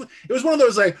it was one of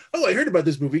those like, oh, I heard about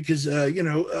this movie because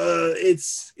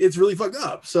it's really fucked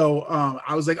up. So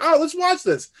I was like, oh, let's watch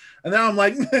this. And now I'm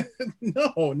like,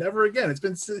 no, never again. It's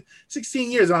been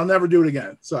 16 years and I'll never do it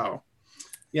again. So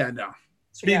yeah, no.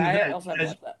 Speaking of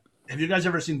that, have you guys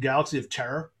ever seen Galaxy of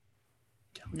Terror?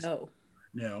 No.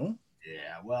 No.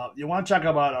 Yeah, well, you want to talk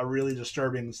about a really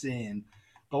disturbing scene,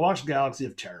 go watch Galaxy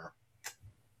of Terror.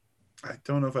 I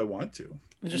don't know if I want to.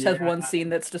 It just has one scene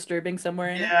that's disturbing somewhere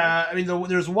in it. Yeah, I mean,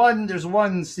 there's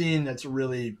one scene that's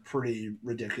really pretty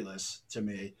ridiculous to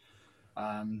me.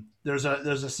 There's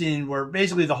a scene where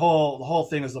basically the whole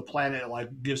thing is the planet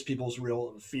like gives people's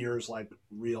real fears like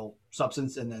real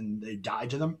substance, and then they die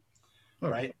to them,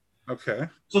 right? Okay.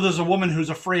 So there's a woman who's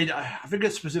afraid. I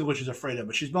forget specifically what she's afraid of,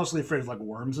 but she's mostly afraid of like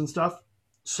worms and stuff.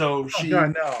 So she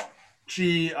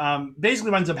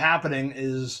basically what ends up happening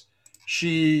is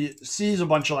she sees a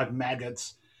bunch of like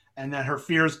maggots, and then her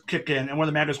fears kick in, and one of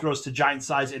the maggots grows to giant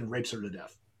size and rapes her to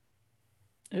death.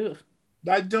 Ooh.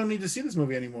 I don't need to see this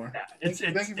movie anymore. Yeah, it's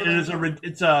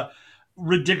a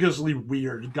ridiculously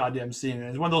weird goddamn scene. And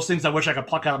it's one of those things I wish I could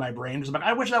pluck out of my brain. Because I'm like,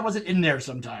 I wish that wasn't in there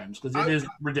sometimes because it is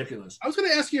ridiculous. I was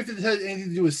going to ask you if it had anything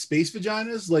to do with space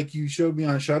vaginas, like you showed me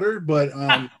on Shudder, but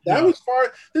that was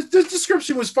far. This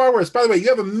description was far worse. By the way, you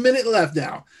have a minute left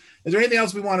now. Is there anything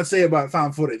else we want to say about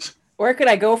found footage? Where could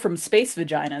I go from space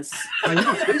vaginas? I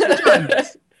know, space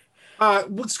vaginas.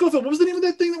 Schofield, what was the name of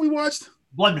that thing that we watched?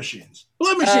 Blood Machines.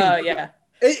 Blood Machines. Oh, yeah.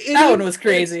 That one was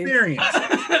crazy. Experience.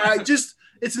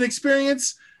 It's an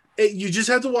experience. You just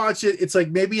have to watch it. It's like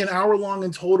maybe an hour long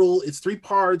in total. It's 3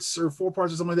 parts or 4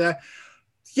 parts or something like that.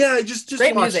 Yeah, just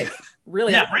great watch music. It.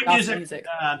 Really, yeah, great music.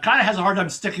 Kind of has a hard time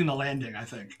sticking the landing, I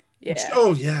think. Yeah.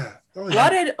 Oh yeah. A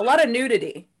lot of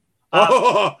nudity.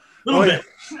 A little bit.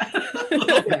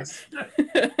 Yes.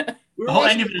 We were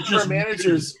watching our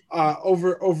managers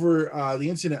over the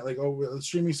internet, like over the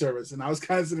streaming service, and I was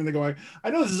kind of sitting there going,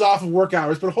 "I know this is off of work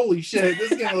hours, but holy shit,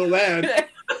 this is getting a little bad."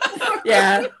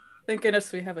 Yeah, thank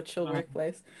goodness we have a chill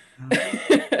workplace.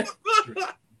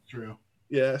 True.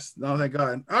 Yes. No, thank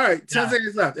God. All right, 10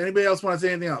 seconds left. Anybody else want to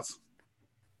say anything else?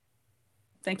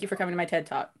 Thank you for coming to my TED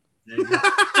Talk.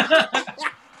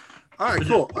 All right,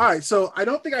 cool. All right, so I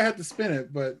don't think I have to spin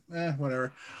it, but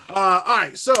whatever. All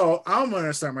right, so I'm going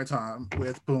to start my time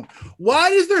with boom. Why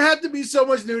does there have to be so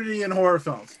much nudity in horror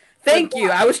films? Thank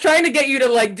you. I was trying to get you to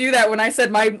like do that when I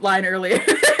said my line earlier.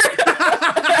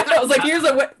 I was like, here's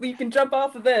you can jump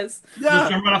off of this. Yeah.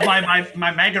 Just jump off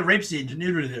my maggot rape scene to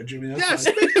nudity there, Jimmy. That's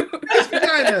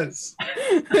yes,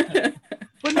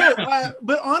 but no,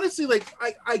 but honestly, like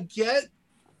I get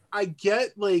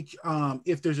like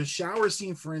if there's a shower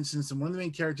scene, for instance, and one of the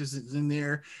main characters is in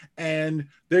there and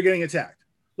they're getting attacked.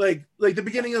 Like the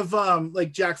beginning of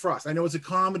like Jack Frost. I know it's a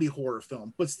comedy horror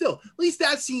film, but still, at least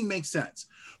that scene makes sense.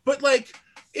 But like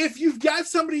if you've got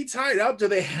somebody tied up, do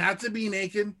they have to be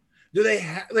naked? Do they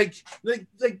have like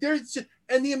there's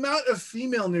and the amount of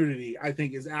female nudity I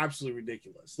think is absolutely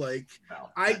ridiculous. Like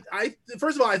I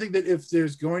first of all, I think that if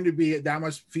there's going to be that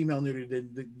much female nudity,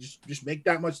 then just make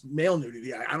that much male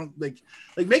nudity. I don't like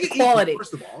make it quality. Equal,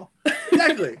 first of all.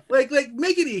 Exactly. like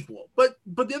make it equal. But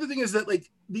the other thing is that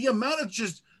like the amount of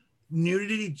just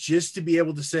nudity just to be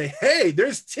able to say, hey,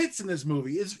 there's tits in this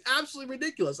movie is absolutely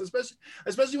ridiculous,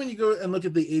 especially when you go and look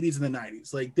at the 80s and the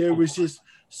 90s. Like there was just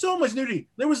so much nudity.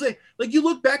 There was like you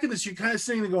look back at this, you're kind of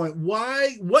sitting there going,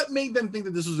 what made them think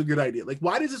that this was a good idea? Like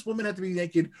why does this woman have to be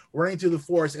naked running through the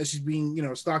forest as she's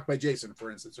being stalked by Jason,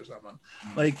 for instance, or something?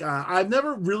 Like I've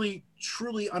never really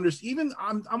truly understood. Even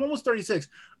I'm almost 36,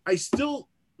 I still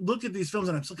look at these films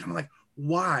and I'm still kind of like,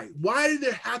 why did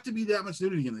there have to be that much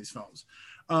nudity in these films?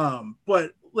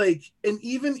 But like, and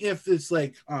even if it's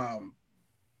like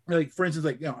for instance,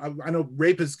 like, I know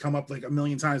rape has come up like a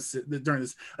million times during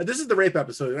this. This is the rape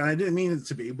episode, and I didn't mean it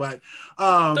to be, but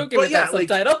don't give it that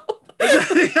subtitle.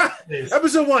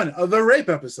 Episode 1 of the rape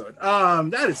episode.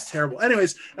 That is terrible.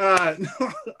 Anyways, but no,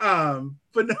 I'm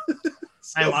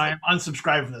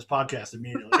unsubscribed from this podcast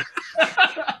immediately.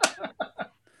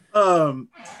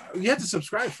 You have to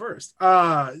subscribe first.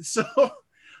 But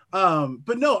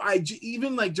no,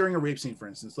 even like during a rape scene, for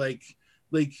instance, I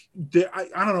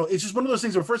don't know. It's just one of those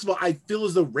things where, first of all, I feel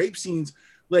as though rape scenes,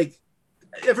 like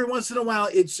every once in a while,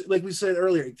 it's like we said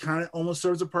earlier, it kind of almost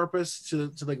serves a purpose to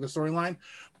like the storyline.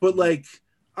 But like,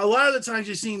 a lot of the times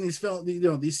you're seeing these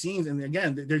these scenes, and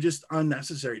again, they're just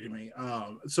unnecessary to me.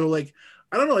 So like,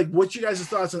 I don't know, like, what's you guys'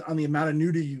 thoughts on the amount of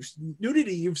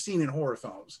nudity you've seen in horror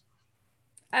films?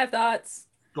 I have thoughts.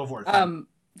 Go for it.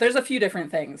 There's a few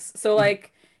different things. So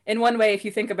like in one way, if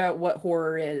you think about what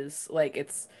horror is, like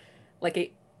it's like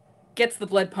it gets the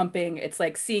blood pumping. It's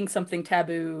like seeing something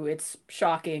taboo. It's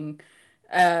shocking.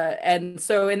 And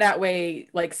so in that way,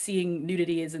 like seeing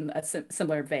nudity is in a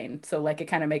similar vein. So like it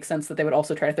kind of makes sense that they would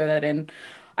also try to throw that in.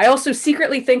 I also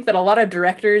secretly think that a lot of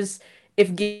directors,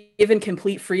 if given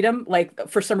complete freedom, like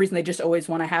for some reason they just always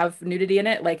want to have nudity in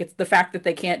it. Like it's the fact that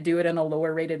they can't do it in a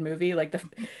lower rated movie. Like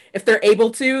if they're able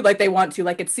to, like they want to,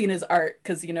 like it's seen as art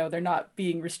because they're not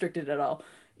being restricted at all,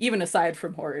 even aside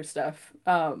from horror stuff.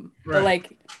 But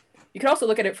like you could also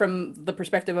look at it from the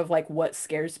perspective of like what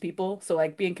scares people. So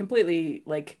like being completely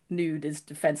like nude is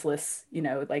defenseless,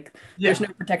 like there's no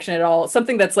protection at all.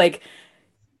 Something that's like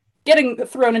getting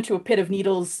thrown into a pit of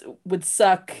needles would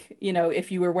suck,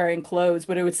 if you were wearing clothes,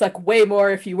 but it would suck way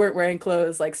more if you weren't wearing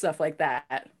clothes, like stuff like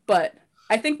that. But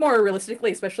I think more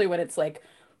realistically, especially when it's like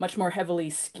much more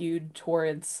heavily skewed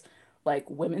towards like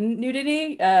women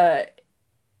nudity,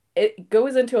 it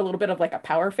goes into a little bit of like a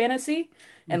power fantasy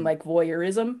and like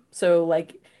voyeurism. So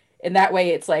like in that way,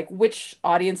 it's like which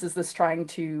audience is this trying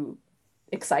to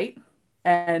excite?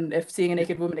 And if seeing a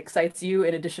naked woman excites you,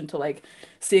 in addition to like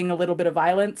seeing a little bit of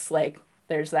violence, like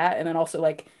there's that. And then also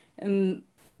like in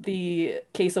the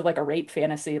case of like a rape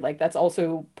fantasy, like that's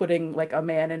also putting like a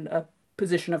man in a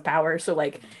position of power. So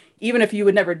like even if you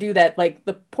would never do that, like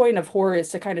the point of horror is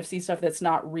to kind of see stuff that's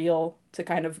not real, to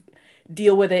kind of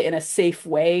deal with it in a safe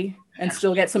way and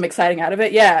still get some exciting out of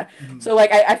it. Yeah. So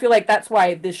like I feel like that's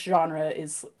why this genre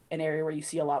is an area where you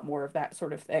see a lot more of that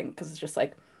sort of thing, because it's just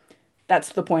like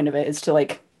that's the point of it, is to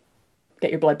like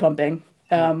get your blood pumping.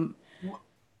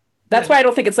 That's why I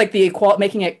don't think it's like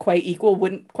making it quite equal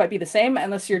wouldn't quite be the same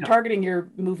unless you're targeting your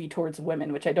movie towards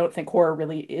women, which I don't think horror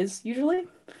really is usually.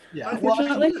 Yeah,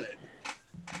 unfortunately.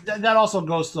 That also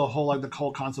goes to the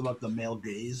whole concept of the male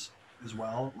gaze as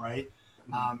well, right?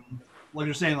 Like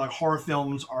you're saying, like horror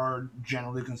films are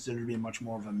generally considered to be much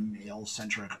more of a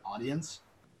male-centric audience,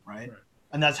 right?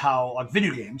 And that's how like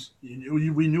video games,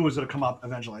 we knew it was going to come up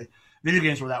eventually. Video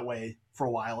games were that way for a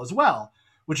while as well,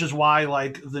 which is why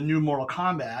like the new Mortal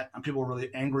Kombat, and people were really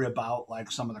angry about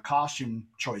like some of the costume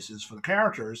choices for the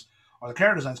characters or the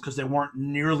character designs, because they weren't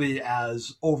nearly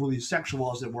as overly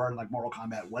sexual as they were in like Mortal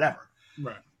Kombat, whatever.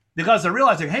 Right. Because they're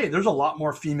realizing, hey, there's a lot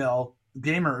more female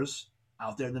gamers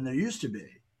out there than there used to be.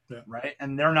 Yeah. Right.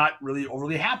 And they're not really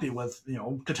overly happy with,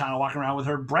 Katana walking around with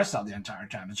her breasts out the entire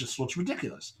time. It just looks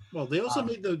ridiculous. Well, they also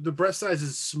made the breast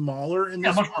sizes smaller in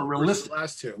this much more realistic.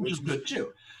 Last two, which is good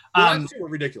too. The last two were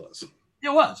ridiculous.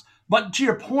 It was. But to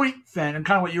your point, Finn, and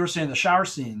kind of what you were saying, the shower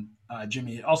scene,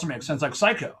 Jimmy, it also makes sense. Like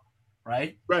Psycho,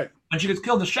 right? Right. When she gets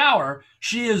killed in the shower,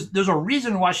 there's a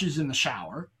reason why she's in the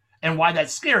shower. And why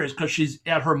that's scary is because she's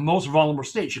at her most vulnerable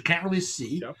state. She can't really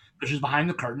see because she's behind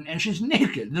the curtain, and she's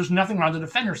naked. There's nothing around to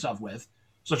defend herself with,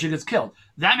 so she gets killed.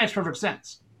 That makes perfect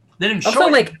sense. They didn't also, show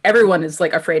like everyone is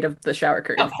like afraid of the shower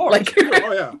curtain. Yeah, of course. Like,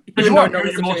 oh yeah, because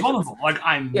you're most vulnerable. Like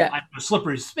I'm in a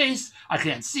slippery space. I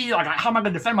can't see. Like how am I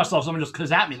going to defend myself? Someone just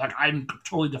comes at me. Like I'm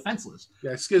totally defenseless.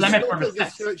 Yeah, because that makes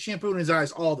perfect sense. Shampoo in his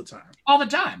eyes all the time. All the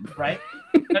time, right?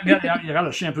 you got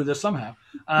to shampoo this somehow,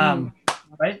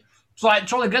 right? So I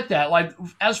totally get that. Like,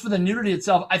 as for the nudity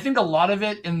itself, I think a lot of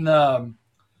it in the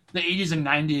 80s and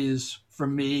 90s, for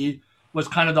me, was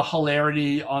kind of the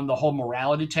hilarity on the whole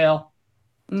morality tale,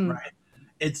 right?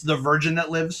 It's the virgin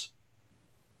that lives.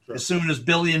 Sure. As soon as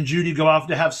Billy and Judy go off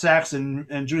to have sex, and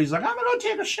Judy's like, I'm going to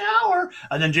go take a shower.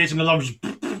 And then Jason goes over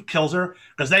and just kills her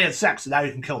because they had sex, and now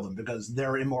you can kill them because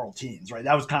they're immoral teens, right?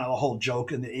 That was kind of the whole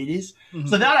joke in the 80s.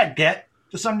 So that I get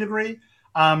to some degree.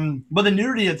 But the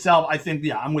nudity itself, I think,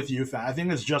 I'm with you, Fan. I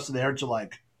think it's just there to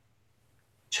like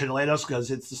titillate us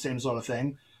because it's the same sort of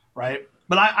thing, right?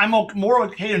 But I'm more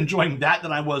okay enjoying that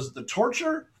than I was the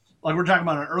torture, like we're talking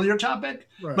about an earlier topic.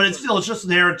 Right. But it's just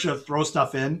there to throw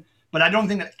stuff in. But I don't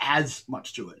think it adds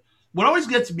much to it. What always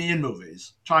gets me in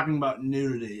movies, talking about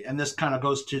nudity, and this kind of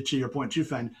goes to your point too,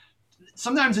 Fen,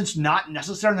 sometimes it's not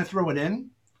necessary to throw it in,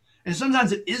 and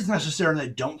sometimes it is necessary and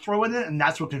they don't throw it in, and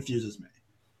that's what confuses me.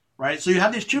 Right, so you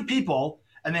have these two people,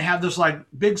 and they have this like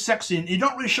big sex scene. You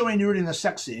don't really show any nudity in the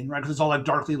sex scene, right? Because it's all like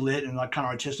darkly lit and like kind of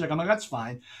artistic. I'm like, that's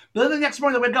fine. But then the next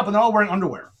morning they wake up and they're all wearing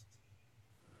underwear.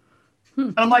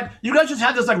 And I'm like, you guys just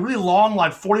had this like really long,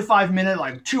 like 45-minute,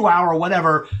 like 2-hour,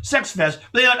 whatever sex fest.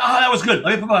 But they're like, oh, that was good.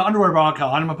 Let me put my underwear back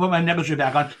on. I'm gonna put my negligee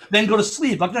back on. Then go to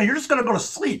sleep. Like, no, you're just gonna go to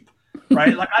sleep,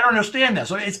 right? Like, I don't understand that.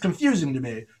 So it's confusing to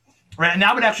me, right? And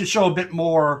that would actually show a bit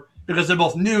more because they're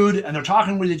both nude and they're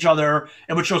talking with each other.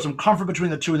 It would show some comfort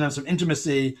between the two of them, some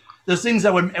intimacy. There's things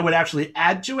that would actually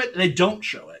add to it. They don't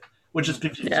show it, which is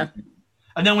confusing. Yeah.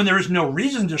 And then when there is no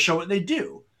reason to show it, they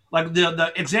do. Like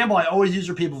the example I always use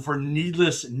for people for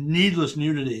needless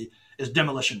nudity is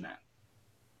Demolition Man.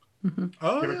 Mm-hmm.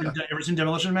 Oh, You ever seen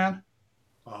Demolition Man?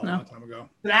 Oh, No. a long time ago.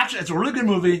 It's a really good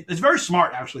movie. It's very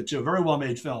smart, actually, too. A very well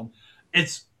made film.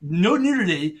 It's no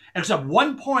nudity, except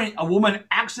one point a woman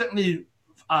accidentally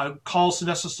calls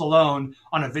Sylvester Stallone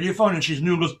on a video phone, and she's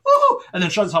nude and goes, "Ooh," and then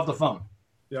shuts off the phone.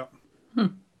 Yeah.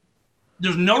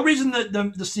 There's no reason that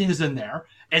the scene is in there.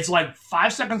 It's like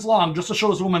 5 seconds long just to show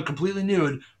this woman completely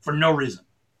nude for no reason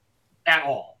at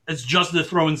all. It's just to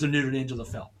throw in some nudity into the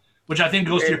film, which I think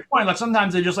goes to your point. Like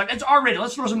sometimes they just like, it's R-rated.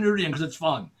 Let's throw some nudity in because it's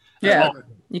fun. Yeah,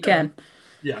 you can.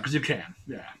 Yeah, because you can.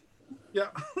 Yeah. Yeah.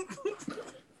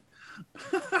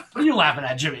 What are you laughing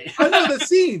at, Jimmy? I know the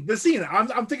scene.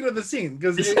 I'm thinking of the scene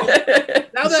because now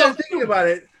that I'm thinking about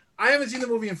it, I haven't seen the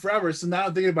movie in forever. So now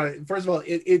I'm thinking about it. First of all,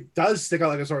 it does stick out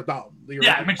like a sore thumb.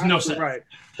 It makes no sense. Right,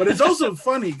 but it's also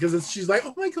funny because she's like,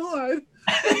 "Oh my god."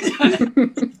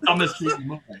 Dumbest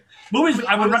movies.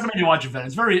 I would recommend you watch it.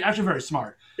 It's actually very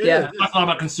smart. Yeah. It talks a lot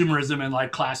about consumerism and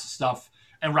like class stuff,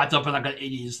 and wrapped up in like an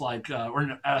 80s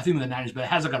or I think in the 90s, but it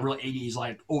has like a real 80s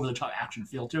like over the top action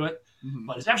feel to it. Mm-hmm.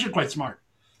 But it's actually quite smart,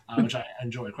 which I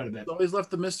enjoy quite a bit. It's always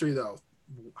left the mystery though.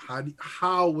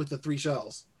 How with the 3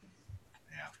 shells?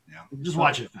 Yeah. Just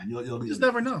watch it, man. You'll just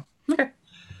never know. Okay.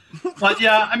 But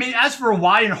yeah, I mean, as for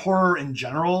why in horror in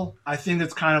general, I think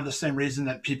it's kind of the same reason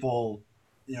that people,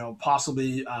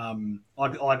 possibly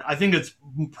like I think it's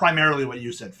primarily what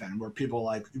you said, Finn, where people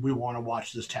like we want to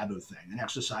watch this taboo thing and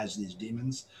exercise these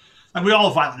demons. Like we all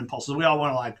have violent impulses. We all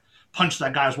want to like punch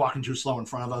that guy who's walking too slow in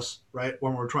front of us, right?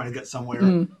 When we're trying to get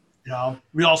somewhere.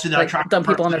 We all see that attractive dumb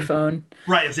people on person. their phone.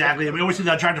 Right, exactly. We always see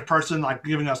that attractive person like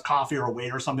giving us coffee or a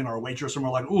waiter or something or a waitress, and we're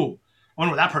like, ooh, I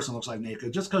wonder what that person looks like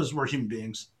naked, just because we're human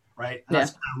beings, right? And that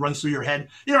kind of runs through your head.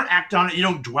 You don't act on it, you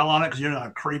don't dwell on it because you're not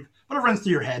a creep, but it runs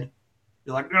through your head.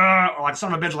 You're like, or like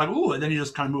son of a bitch, like, ooh, and then you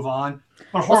just kind of move on.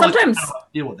 But horror sometimes kind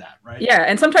of deal with that, right? Yeah,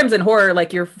 and sometimes in horror,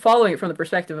 like you're following it from the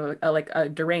perspective of a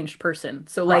deranged person.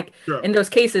 So like in those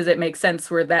cases, it makes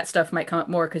sense where that stuff might come up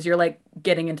more because you're like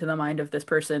getting into the mind of this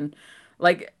person.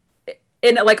 Like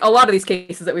in like a lot of these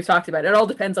cases that we've talked about, it all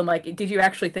depends on like, did you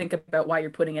actually think about why you're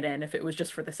putting it in? If it was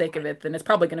just for the sake of it, then it's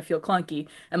probably going to feel clunky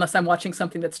unless I'm watching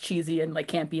something that's cheesy and like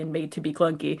campy and made to be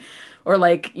clunky. Or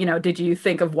like, did you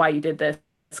think of why you did this?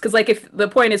 Because like if the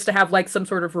point is to have like some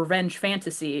sort of revenge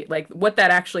fantasy, like what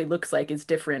that actually looks like is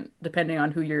different depending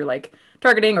on who you're like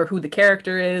targeting or who the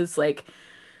character is. Like,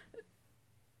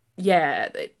 yeah,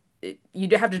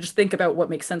 you have to just think about what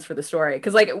makes sense for the story.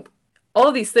 Because like all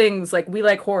of these things, like we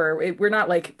like horror, we're not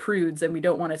like prudes and we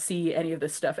don't want to see any of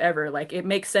this stuff ever. Like it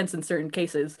makes sense in certain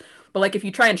cases, but like if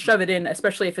you try and shove it in,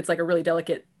 especially if it's like a really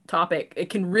delicate topic, it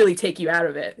can really take you out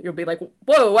of it. You'll be like,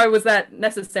 whoa, why was that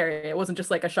necessary? It wasn't just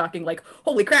like a shocking, like,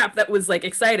 holy crap, that was like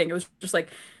exciting. It was just like,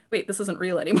 wait, this isn't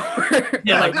real anymore.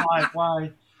 Yeah, like,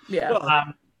 why? Yeah.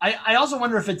 Well, I also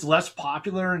wonder if it's less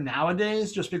popular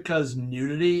nowadays just because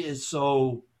nudity is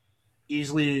so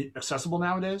easily accessible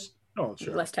nowadays. Oh,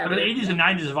 sure. Less In taboo. the 80s and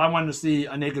 90s, if I wanted to see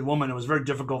a naked woman, it was very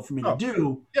difficult for me to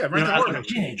do. Yeah, right. As like a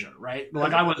teenager, right? But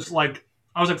like I was like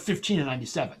 15 in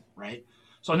 97, right?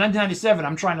 So in 1997,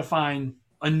 I'm trying to find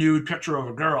a nude picture of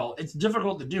a girl. It's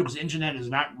difficult to do because the internet is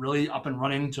not really up and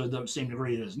running to the same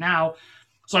degree it is now.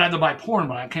 So I had to buy porn,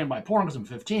 but I can't buy porn because I'm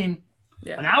 15.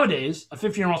 Yeah. But nowadays, a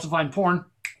 15-year-old wants to find porn.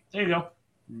 There you go.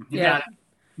 You got it.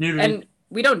 Nudity. And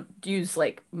we don't use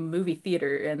like movie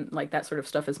theater and like that sort of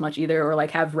stuff as much either, or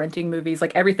like have renting movies.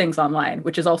 Like everything's online,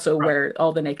 which is also where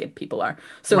all the naked people are.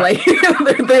 So like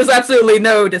there's absolutely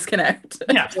no disconnect.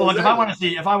 Yeah. So like if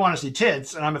I want to see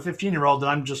tits and I'm a 15-year-old, then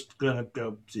I'm just gonna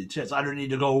go see tits. I don't need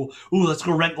to go, ooh, let's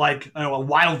go rent like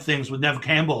Wild Things with Nev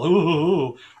Campbell.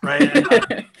 Ooh, right?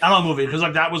 I don't know movie because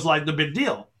like that was like the big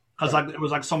deal. Because like it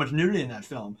was like so much nudity in that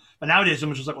film. But nowadays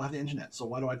someone's just like, well, I have the internet, so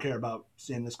why do I care about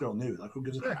seeing this girl nude? Like who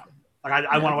gives a crap? Like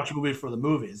I want to watch a movie for the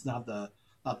movies, not the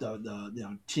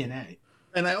TNA.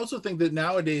 And I also think that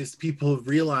nowadays people have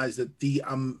realized that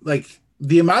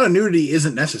the amount of nudity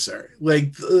isn't necessary.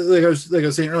 Like I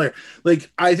was saying earlier,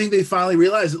 like I think they finally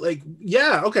realized that like,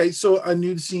 yeah, okay, so a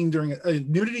nude scene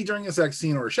nudity during a sex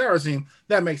scene or a shower scene,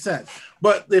 that makes sense.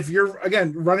 But if you're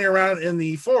again running around in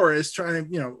the forest trying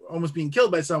to, almost being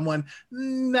killed by someone,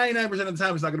 99% of the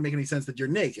time it's not going to make any sense that you're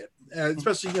naked.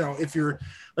 Especially, if you're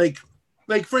like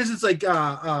for instance, like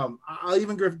I'll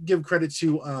even give credit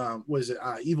to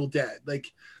Evil Dead,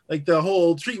 like the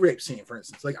whole street rape scene, for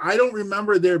instance. Like I don't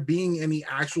remember there being any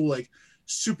actual like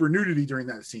super nudity during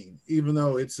that scene, even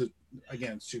though it's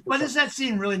again super. But does that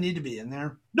scene really need to be in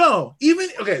there? No, even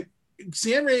okay.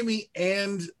 Sam Raimi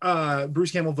and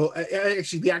Bruce Campbell,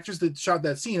 actually the actors that shot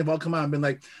that scene have all come out and been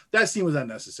like, that scene was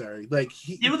unnecessary. Like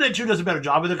Evil Dead 2 does a better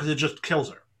job with it because it just kills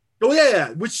her. Oh yeah,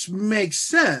 which makes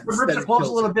sense. It rips her clothes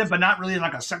a little bit, but not really in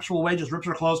like a sexual way. Just rips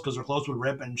her clothes because her clothes would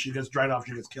rip, and she gets dragged off.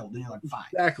 She gets killed. And you're like, fine.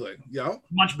 Exactly. Yeah.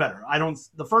 Much better. I don't.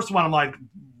 The first one, I'm like,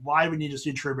 why do we need to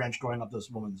see a tree branch going up this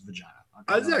woman's vagina?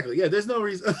 Exactly. Yeah. There's no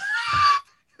reason.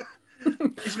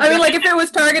 I mean, like if it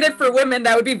was targeted for women,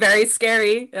 that would be very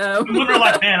scary. Women are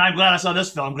like, man, I'm glad I saw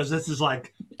this film because this is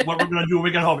like what we're gonna do when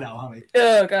we get home now, honey.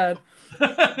 Oh God.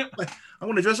 I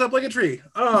want to dress up like a tree.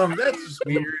 That's just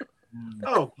weird.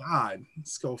 Oh God,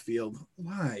 Schofield.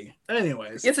 Why?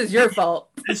 Anyways, this is your fault.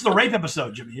 It's the rape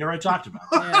episode, Jimmy. You already talked about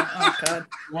it. Yeah. Oh God.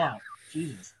 Wow.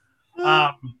 Jesus.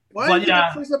 Why did the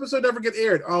first episode never get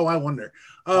aired? Oh, I wonder.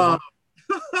 Yeah,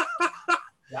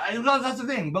 that's the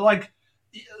thing. But like,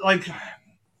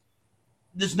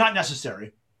 it's not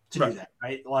necessary to do that,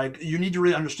 right? Like, you need to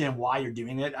really understand why you're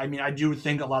doing it. I mean, I do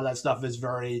think a lot of that stuff is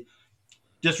very.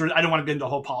 I don't want to get into the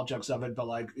whole politics of it, but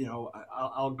like, you know,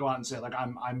 I'll go out and say like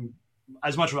I'm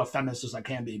as much of a feminist as I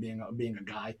can be, being a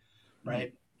guy, right?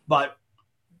 Mm-hmm. But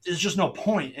there's just no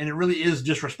point, and it really is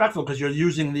disrespectful because you're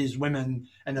using these women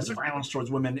and this violence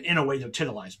towards women in a way to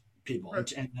titilize people and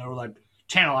you know, like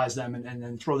tantalize them and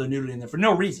then throw the nudity in there for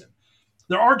no reason.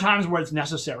 There are times where it's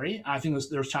necessary. I think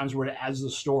there's times where it adds to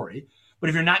the story, but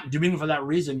if you're not doing it for that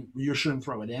reason, you shouldn't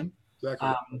throw it in.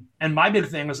 Exactly. And my big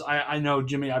thing is, I know,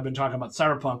 Jimmy, I've been talking about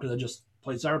Cyberpunk because I just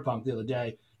played Cyberpunk the other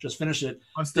day, just finished it.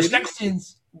 On the sex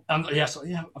scenes, yes,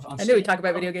 yeah. I knew we talk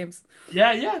about video games.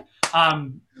 Yeah.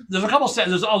 There's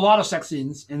a lot of sex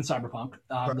scenes in Cyberpunk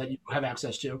that you have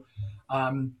access to.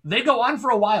 They go on for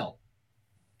a while,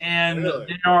 and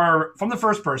they are from the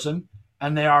first person,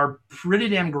 and they are pretty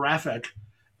damn graphic.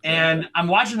 And I'm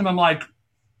watching them, I'm like,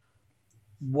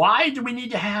 why do we need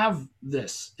to have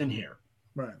this in here?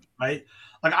 Right.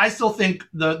 Like, I still think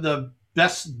the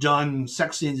best done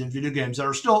sex scenes in video games that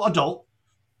are still adult,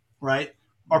 right,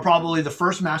 are probably the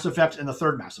first Mass Effect and the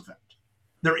third Mass Effect.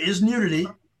 There is nudity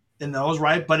in those,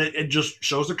 right? But it just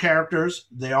shows the characters.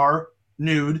 They are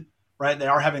nude, right? They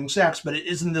are having sex, but it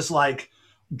isn't this like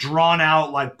drawn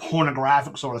out, like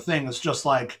pornographic sort of thing. It's just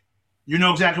like, you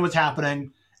know exactly what's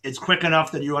happening. It's quick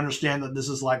enough that you understand that this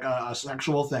is like a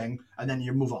sexual thing, and then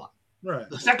you move on. Right.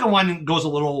 The second one goes a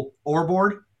little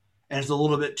overboard, and it's a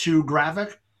little bit too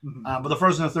graphic. Mm-hmm. But the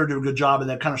first and the third do a good job, and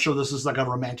they kind of show this is like a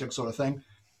romantic sort of thing.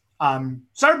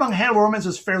 Cyberpunk handled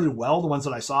romances fairly well, the ones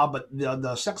that I saw, but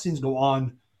the sex scenes go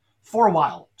on for a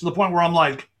while to the point where I'm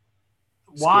like,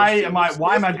 why am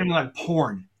I doing like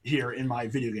porn here in my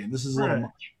video game? This is a little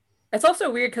much. It's also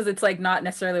weird because it's like not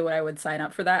necessarily what I would sign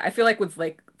up for that. I feel like with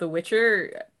like The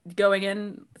Witcher going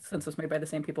in, since it's made by the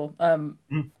same people,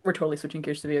 we're totally switching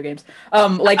gears to video games.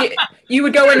 You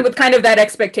would go in with kind of that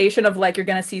expectation of like you're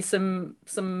gonna see some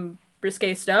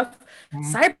risque stuff.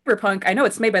 Cyberpunk, I know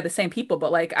it's made by the same people,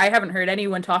 but like I haven't heard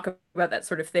anyone talk about that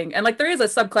sort of thing. And like there is a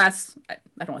subclass, I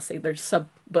don't want to say there's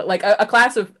but like a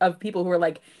class of people who are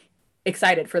like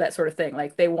excited for that sort of thing.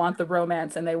 Like they want the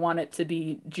romance and they want it to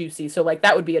be juicy. So like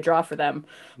that would be a draw for them.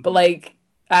 But like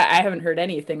I haven't heard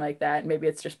anything like that. Maybe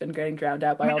it's just been getting drowned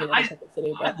out by all the other stuff that's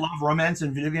sitting. I love romance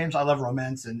in video games. I love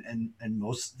romance and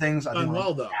most things. I think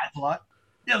well, though. Adds a lot.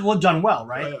 Yeah, well done well,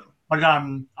 right? Oh, yeah. Like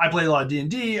I play a lot of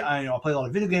D&D. I play a lot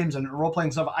of video games and role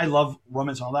playing stuff. I love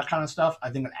romance and all that kind of stuff.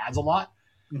 I think it adds a lot.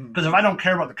 Because if I don't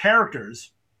care about the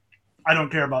characters, I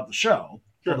don't care about the show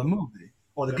or the movie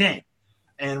or the game.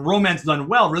 And romance done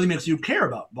well really makes you care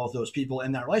about both those people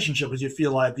in that relationship because you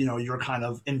feel like you're kind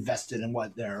of invested in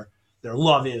what their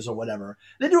love is or whatever.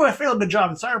 They do a fairly good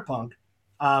job in Cyberpunk,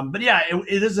 but yeah,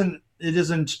 it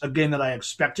isn't a game that I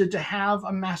expected to have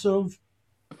a massive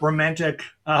romantic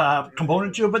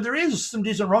component to it, but there is some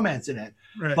decent romance in it.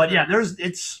 Right, but yeah,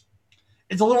 it's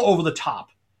a little over the top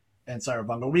in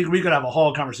Cyberpunk. We could have a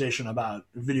whole conversation about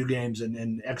video games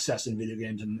and excess in video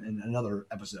games in another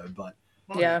episode. But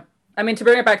yeah, I mean, to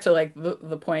bring it back to like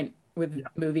the point with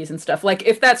movies and stuff, like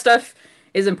if that stuff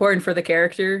is important for the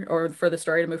character or for the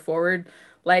story to move forward,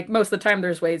 like most of the time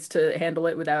there's ways to handle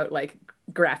it without like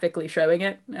graphically showing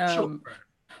it. Sure.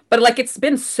 But like it's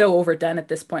been so overdone at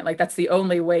this point. Like that's the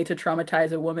only way to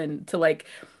traumatize a woman to like,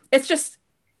 it's just,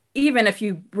 even if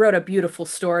you wrote a beautiful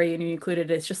story and you included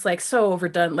it, it's just like so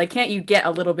overdone. Like, can't you get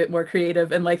a little bit more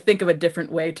creative and like think of a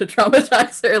different way to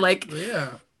traumatize her? Like,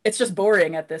 it's just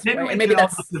boring at this point. And maybe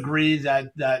that's also agree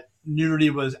that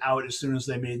nudity was out as soon as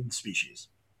they made Species.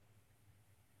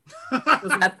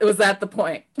 was that the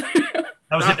point? That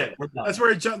was it. That's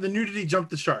where the nudity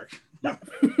jumped the shark. Yeah.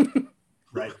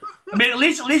 Right. I mean, at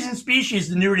least in Species,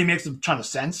 the nudity makes a ton of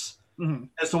sense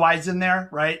as to why it's in there,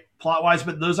 right? Plot wise,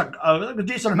 but there's like a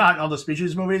decent amount in all the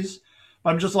Species movies.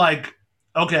 But I'm just like,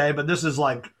 okay, but this is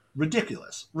like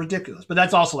ridiculous. But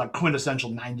that's also like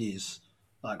quintessential '90s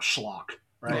like schlock,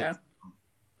 right? Yeah.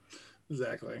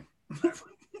 Exactly.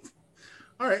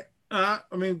 All right. I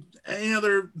mean, any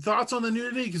other thoughts on the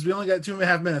nudity? Because we only got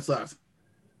 2.5 minutes left.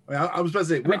 I mean, I was about to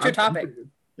say, It's your topic.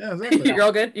 Yeah, exactly. You're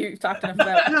all good. You talked enough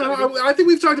about it. No, I think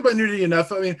we've talked about nudity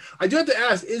enough. I mean, I do have to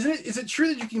ask: is it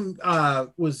true that you can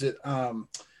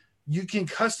you can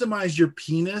customize your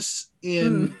penis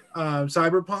in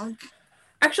Cyberpunk?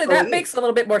 Actually, that makes a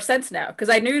little bit more sense now, because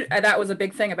I knew that was a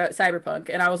big thing about Cyberpunk,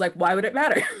 and I was like, why would it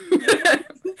matter?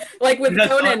 Like with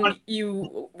Conan,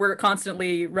 you were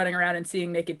constantly running around and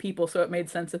seeing naked people, so it made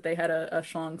sense that they had a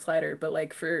schlong slider. But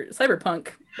like for Cyberpunk,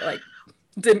 like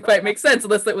didn't quite make sense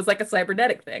unless it was like a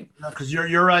cybernetic thing. Because your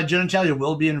genitalia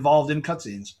will be involved in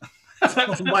cutscenes.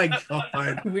 Oh my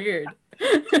god! Weird.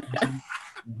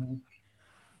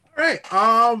 All right.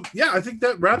 Yeah, I think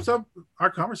that wraps up our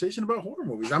conversation about horror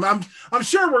movies. I'm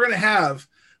sure we're gonna have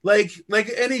like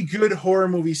any good horror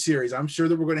movie series. I'm sure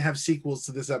that we're gonna have sequels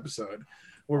to this episode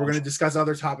where we're gonna discuss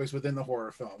other topics within the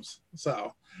horror films.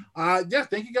 So, yeah,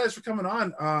 thank you guys for coming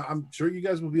on. I'm sure you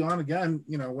guys will be on again.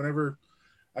 You know, whenever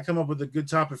I come up with a good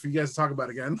topic for you guys to talk about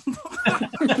again.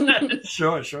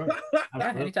 Sure.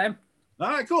 Yeah, anytime. All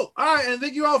right, cool. All right, and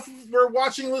thank you all for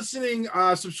watching, listening.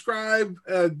 Subscribe,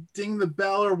 ding the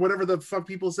bell, or whatever the fuck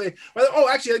people say. Oh,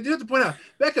 actually, I do have to point out,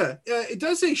 Bekah, it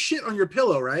does say shit on your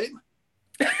pillow, right?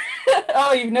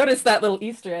 Oh, you've noticed that little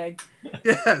Easter egg.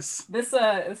 Yes. This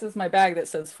is my bag that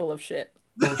says full of shit.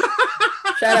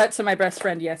 Shout out to my best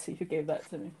friend Yessie who gave that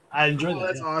to me. I enjoyed that.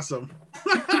 That's awesome.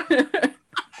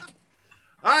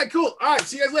 All right, cool. All right,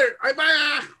 see you guys later. All right,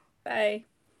 bye. Bye.